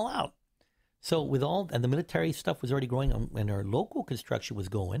took them all out. So with all, and the military stuff was already growing, and our local construction was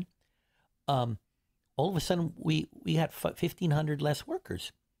going, all of a sudden we had 1,500 less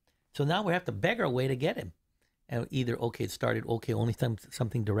workers. So now we have to beg our way to get him. And either, it started, only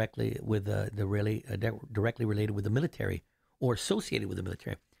something directly with directly related with the military or associated with the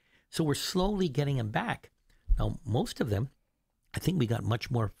military. So we're slowly getting them back. Now, most of them, I think we got much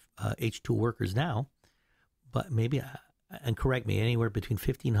more H2 workers now, but maybe, and correct me, anywhere between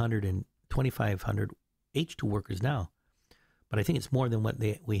 1,500 and 2,500 H2 workers now. But I think it's more than what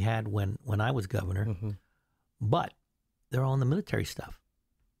we had when I was governor. Mm-hmm. But they're all in the military stuff.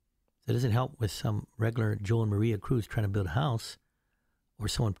 So it doesn't help with some regular Joe and Maria Cruz trying to build a house, or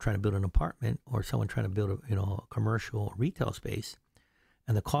someone trying to build an apartment, or someone trying to build a commercial retail space.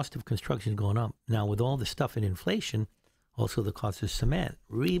 And the cost of construction is going up. Now, with all the stuff in inflation, also the cost of cement,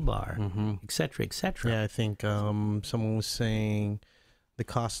 rebar, mm-hmm. et cetera, et cetera. Yeah, I think someone was saying the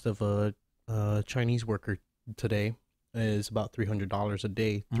cost of a Chinese worker today is about $300 a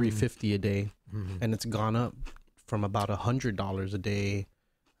day, $350 a day, mm-hmm. and it's gone up from about $100 a day.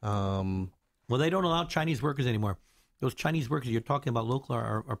 Well, they don't allow Chinese workers anymore. Those Chinese workers you're talking about local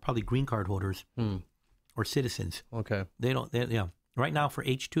are probably green card holders or citizens. Okay. They don't. Yeah. Right now for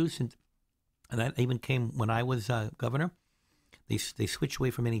H2, and that even came when I was governor, they switched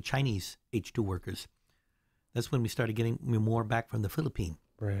away from any Chinese H2 workers. That's when we started getting more back from the Philippines.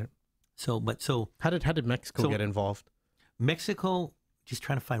 Right. So how did Mexico get involved? Mexico just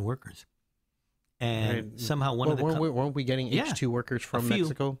trying to find workers, and somehow weren't we getting H2 workers from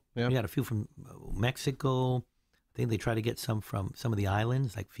Mexico? Yeah, we had a few from Mexico. I think they tried to get some from some of the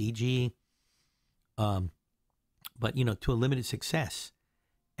islands like Fiji, but to a limited success.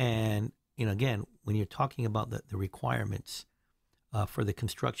 And again, when you're talking about the requirements for the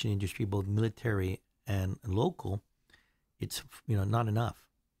construction industry, both military and local, it's not enough.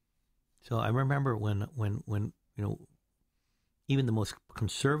 So I remember when even the most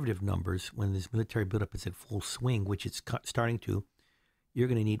conservative numbers, when this military buildup is at full swing, which it's starting to, you're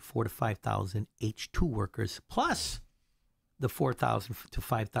going to need 4,000 to 5,000 H2 workers plus the 4,000 to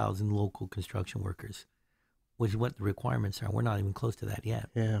 5,000 local construction workers, which is what the requirements are. We're not even close to that yet.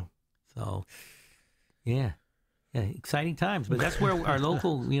 Yeah. So, yeah, exciting times. But that's where our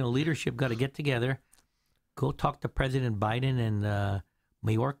local leadership got to get together, go talk to President Biden and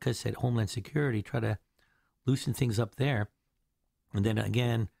Mayorkas at Homeland Security, try to loosen things up there. And then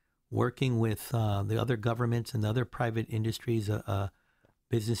again, working with the other governments and the other private industries,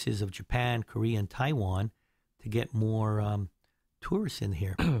 businesses of Japan, Korea, and Taiwan to get more tourists in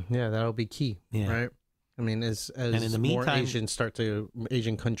here. Yeah, that'll be key, right? I mean, as and in the meantime, more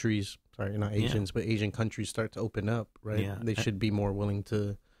Asian countries, sorry, not Asians, but Asian countries start to open up, right? Yeah. They should be more willing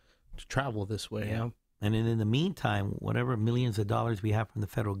to travel this way. Yeah. And then in the meantime, whatever millions of dollars we have from the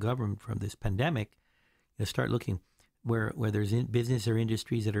federal government from this pandemic, start looking where there's business or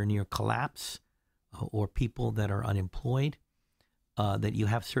industries that are near collapse or people that are unemployed, that you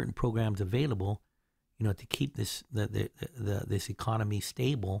have certain programs available, to keep this this economy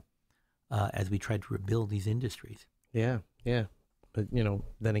stable as we try to rebuild these industries. Yeah. But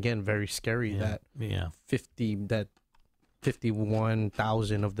then again, very scary that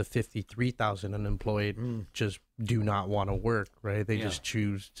 51,000 of the 53,000 unemployed just do not want to work, right? They just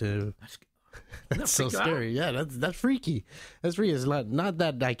choose to. That's so scary. Yeah, that's freaky. That's freaky. It's not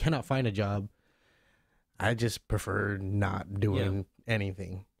that I cannot find a job. I just prefer not doing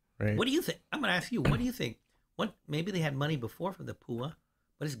anything. Right? What do you think? I'm going to ask you. What do you think? Maybe they had money before from the PUA,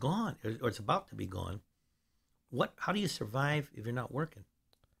 but it's gone, or it's about to be gone. How do you survive if you're not working?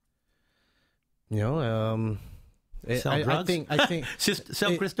 Sell drugs? I think just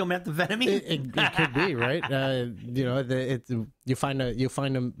sell crystal methamphetamine. It could be, right.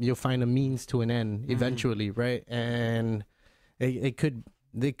 You'll find a means to an end eventually, right? And it could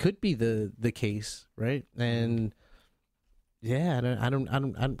be the case, right? And I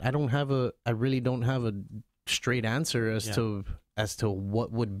really don't have a straight answer as to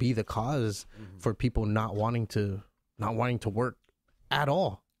what would be the cause for people not wanting to work at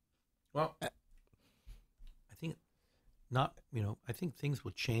all. Well, I think things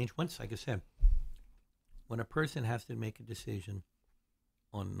will change once, like I said, when a person has to make a decision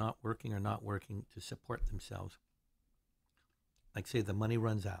on not working or not working to support themselves, like say the money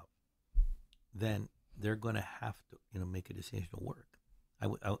runs out, then they're going to have to, make a decision to work.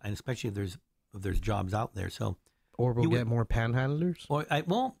 And especially if there's jobs out there. So, or we'll get more panhandlers. Or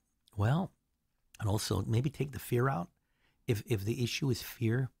and also maybe take the fear out. If the issue is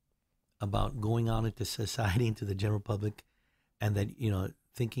fear about going out into society, into the general public, and that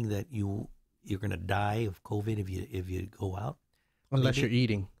thinking that you're going to die of COVID if you go out, unless you're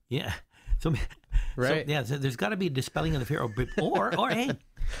eating. Yeah, So, Right. so there's got to be a dispelling of the fear, or hey,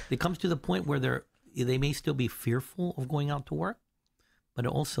 it comes to the point where they may still be fearful of going out to work, but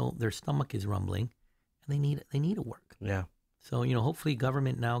also their stomach is rumbling, and they need to work. Yeah. So hopefully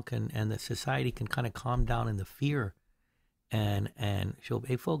government now and the society can kind of calm down in the fear, and show,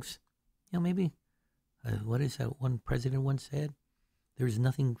 hey folks, maybe what is that one president once said? There's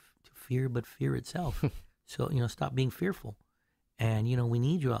nothing to fear but fear itself. So stop being fearful. And, we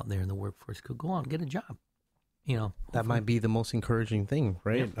need you out there in the workforce. Go on, get a job. That might be the most encouraging thing,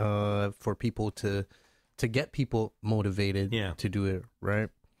 right? Yeah. For people to get people motivated to do it, right?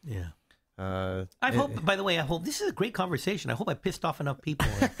 Yeah. I hope, by the way, this is a great conversation. I hope I pissed off enough people.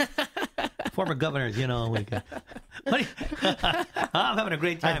 Former governors, I'm having a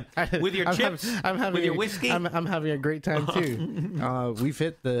great time with your chips, with your whiskey. I'm having a great time too. We've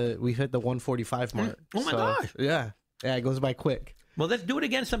hit the 145 mark. Oh my gosh! Yeah, it goes by quick. Well, let's do it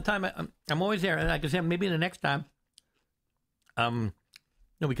again sometime. I'm always there, and like I said, maybe the next time,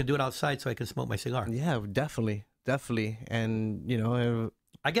 we can do it outside so I can smoke my cigar. Yeah, definitely, and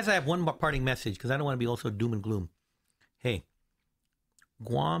I guess I have one more parting message because I don't want to be also doom and gloom. Hey,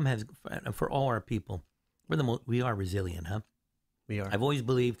 Guam has, for all our people, we are resilient, huh? We are. I've always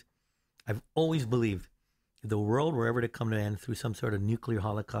believed, if the world were ever to come to an end through some sort of nuclear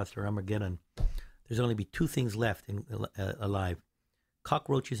holocaust or Armageddon, there's only be two things left alive: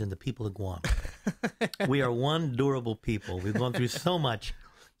 cockroaches and the people of Guam. We are one durable people. We've gone through so much.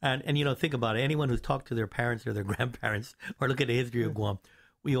 And think about it. Anyone who's talked to their parents or their grandparents or look at the history of Guam,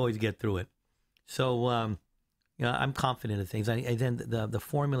 we always get through it. So, I'm confident of things. And then the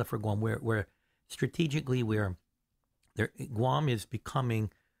formula for Guam, where strategically Guam is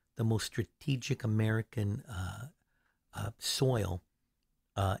becoming the most strategic American soil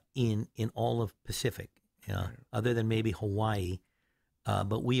in all of Pacific, other than maybe Hawaii.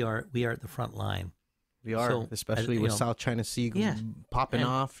 But we are at the front line. We are, especially with South China Sea popping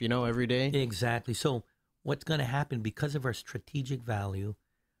off, every day. Exactly. So what's going to happen because of our strategic value?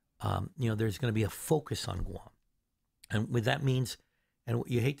 There's going to be a focus on Guam, and what that means, and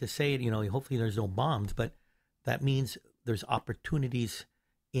you hate to say it, hopefully there's no bombs, but that means there's opportunities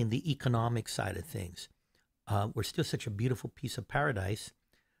in the economic side of things. We're still such a beautiful piece of paradise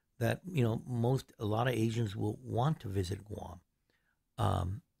that a lot of Asians will want to visit Guam.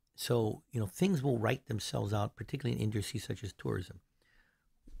 So things will write themselves out, particularly in industries such as tourism.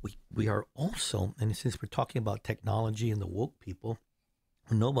 We are also, and since we're talking about technology and the woke people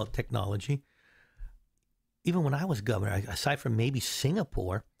who know about technology, even when I was governor, aside from maybe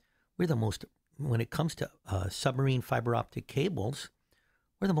Singapore, we're the most, when it comes to submarine fiber optic cables,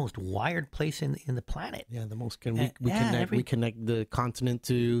 we're the most wired place in the planet. Yeah, the most. We connect the continent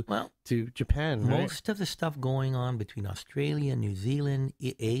to Japan. Right? Most of the stuff going on between Australia, New Zealand,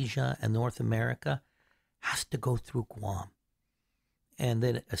 Asia, and North America has to go through Guam. And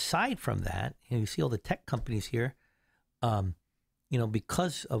then aside from that, you see all the tech companies here.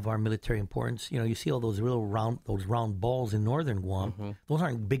 Because of our military importance, you see all those round balls in northern Guam. Mm-hmm. Those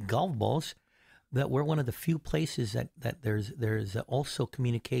aren't big golf balls. That we're one of the few places that there's also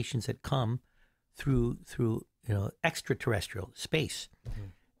communications that come through extraterrestrial space,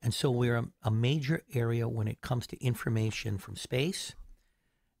 and so we're a major area when it comes to information from space,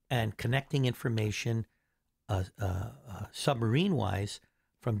 and connecting information submarine wise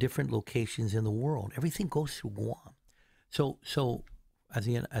from different locations in the world. Everything goes through Guam. So as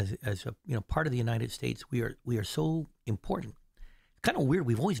a part of the United States, we are so important. Kind of weird.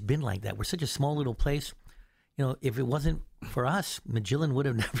 We've always been like that. We're such a small little place. If it wasn't for us, Magellan would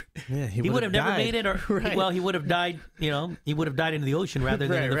have never. Yeah, he would have never made it. Or right. Well, he would have died. He would have died in the ocean rather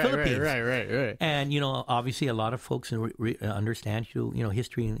than in the Philippines. Right. And obviously, a lot of folks understand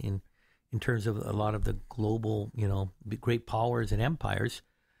history in terms of a lot of the global great powers and empires.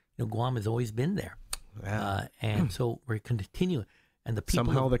 Guam has always been there. Wow. And so we're continuing. And the people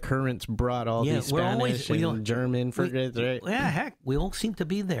somehow the currents brought all these Spanish and German frigates, right? Yeah, heck, we all seem to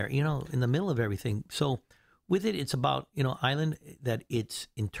be there, in the middle of everything. So with it, it's about, island that it's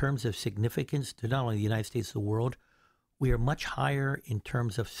in terms of significance to not only the United States, the world. We are much higher in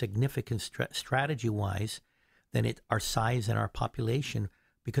terms of significance strategy-wise than our size and our population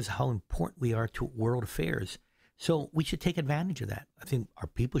because of how important we are to world affairs. So we should take advantage of that. I think our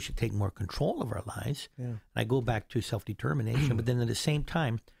people should take more control of our lives. Yeah. And I go back to self-determination, but then at the same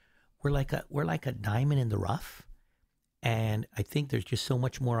time, we're like a diamond in the rough. And I think there's just so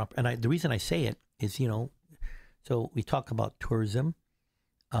much more the reason I say it is, so we talk about tourism,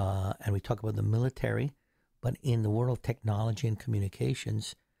 and we talk about the military, but in the world of technology and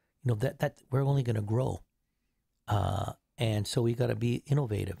communications, that we're only going to grow. And so we got to be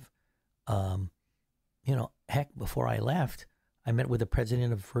innovative. heck, before I left, I met with the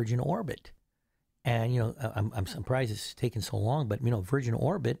president of Virgin Orbit. And, I'm surprised it's taken so long, but, Virgin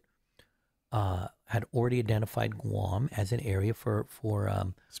Orbit had already identified Guam as an area for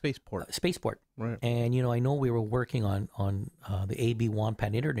spaceport. Right. And, I know we were working on the AB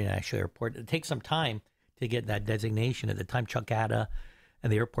Wampat International Airport. It takes some time to get that designation. At the time, Chuck Atta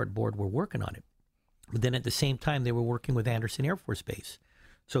and the airport board were working on it. But then at the same time, they were working with Anderson Air Force Base.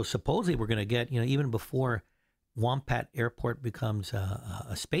 So supposedly we're going to get, even before Wampat Airport becomes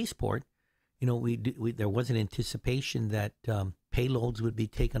a spaceport, there was an anticipation that payloads would be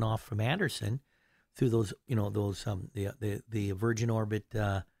taken off from Anderson through those the Virgin Orbit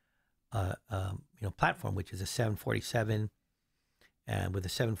platform, which is a 747, and with the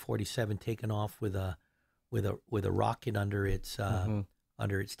 747 taken off with a rocket under its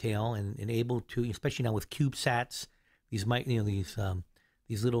tail, and able to, especially now with CubeSats,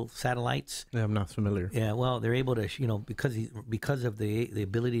 these little satellites. Yeah, I'm not familiar. Yeah, well, they're able to, because of the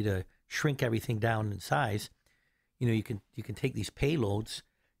ability to shrink everything down in size, you can take these payloads,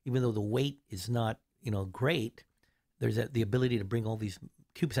 even though the weight is not, great. There's the ability to bring all these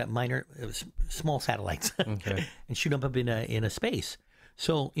CubeSat small satellites okay. and shoot them up in a space.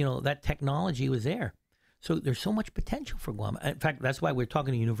 So, that technology was there. So there's so much potential for Guam. In fact, that's why we're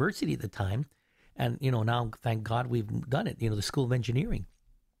talking to university at the time. And, now, thank God we've done it, the School of Engineering,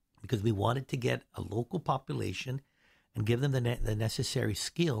 because we wanted to get a local population and give them the necessary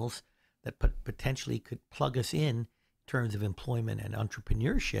skills that potentially could plug us in terms of employment and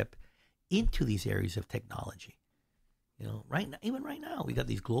entrepreneurship into these areas of technology. Right now, we got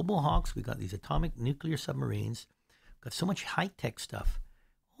these Global Hawks, we got these atomic nuclear submarines, got so much high-tech stuff.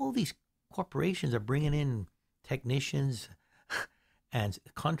 All these corporations are bringing in technicians and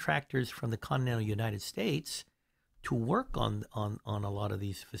contractors from the continental United States to work on a lot of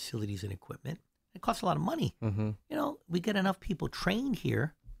these facilities and equipment. It costs a lot of money. Mm-hmm. We get enough people trained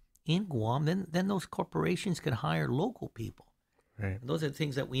here in Guam, then those corporations can hire local people. Right. And those are the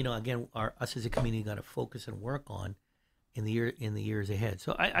things that we, again, us as a community got to focus and work on in the years ahead.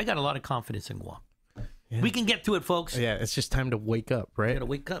 So I got a lot of confidence in Guam. Yeah. We can get to it, folks. Yeah, it's just time to wake up, right? Got to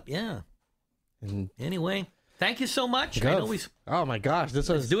wake up, yeah. And anyway, thank you so much. I know oh my gosh,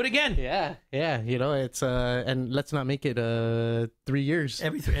 let's do it again. Yeah. It's and let's not make it 3 years.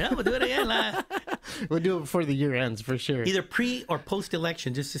 Every 3, we'll do it again. We'll do it before the year ends for sure. Either pre or post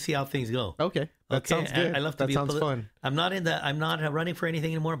election, just to see how things go. Okay, that sounds good. I love to be. That sounds fun. I'm not running for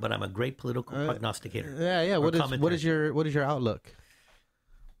anything anymore, but I'm a great political prognosticator. Yeah. What is your outlook?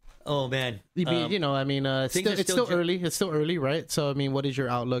 Oh man, it's still early. It's still early, right? So what is your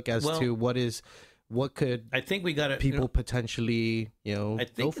outlook as to what could I think we got people potentially I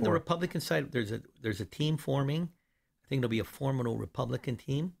think on the Republican side there's a team forming. I think there'll be a formal Republican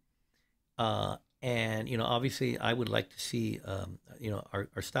team, and obviously I would like to see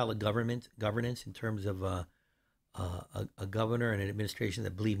our style of governance in terms of a governor and an administration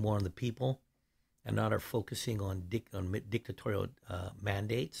that believe more on the people and not are focusing on dictatorial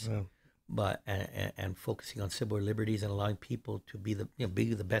mandates. Yeah. But and focusing on civil liberties and allowing people to be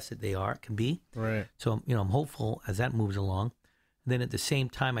the best that they can be. Right. So I'm hopeful as that moves along. And then at the same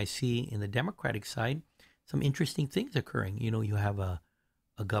time, I see in the Democratic side some interesting things occurring. You have a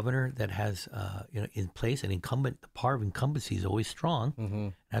governor that has in place an incumbent. The power of incumbency is always strong. Mm-hmm.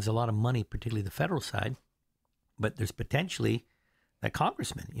 Has a lot of money, particularly the federal side. But there's potentially that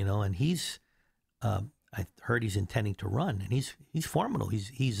congressman. And he's I heard he's intending to run, and he's formidable.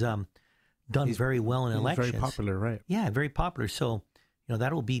 He's done very well in elections. Very popular, right? Yeah, very popular. So,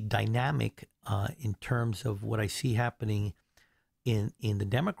 that will be dynamic in terms of what I see happening in the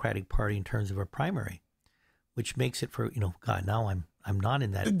Democratic Party in terms of a primary, which makes it for God. Now I'm not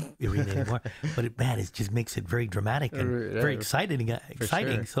in that arena anymore, but it just makes it very dramatic and very exciting.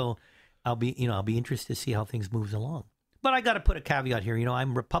 Sure. So, I'll be interested to see how things moves along. But I got to put a caveat here.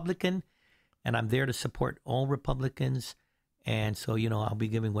 I'm Republican, and I'm there to support all Republicans. And so, I'll be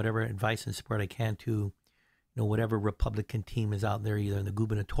giving whatever advice and support I can to, whatever Republican team is out there, either in the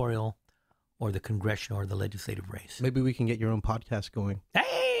gubernatorial or the congressional or the legislative race. Maybe we can get your own podcast going.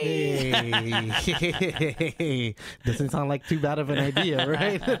 Hey! Doesn't sound like too bad of an idea,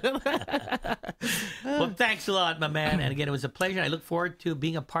 right? Well, thanks a lot, my man. And again, it was a pleasure. I look forward to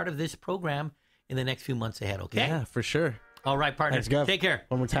being a part of this program in the next few months ahead, okay? Yeah, for sure. All right, partner. Thanks, Gov. Take care.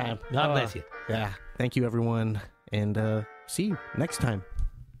 One more time. God bless you. Yeah. Thank you, everyone. And see you next time.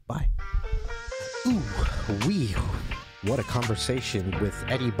 Bye. Ooh, what a conversation with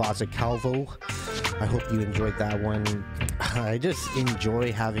Eddie Baza Calvo. I hope you enjoyed that one. I just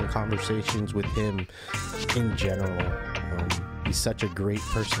enjoy having conversations with him in general. He's such a great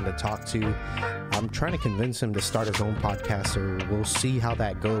person to talk to. I'm trying to convince him to start his own podcast, so we'll see how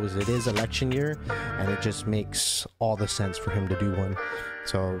that goes. It is election year, and it just makes all the sense for him to do one.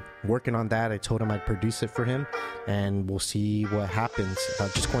 So working on that, I told him I'd produce it for him, and we'll see what happens.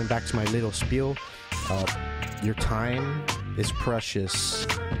 Just going back to my little spiel, your time is precious.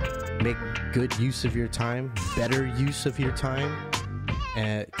 Make good use of your time, better use of your time,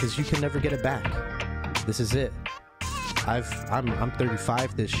 because you can never get it back. This is it. I'm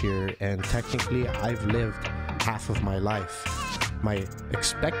 35 this year, and technically I've lived half of my life. My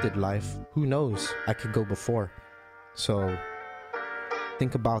expected life, who knows? I could go before. So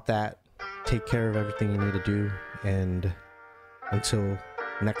think about that. Take care of everything you need to do, and until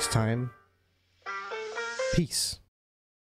next time, peace.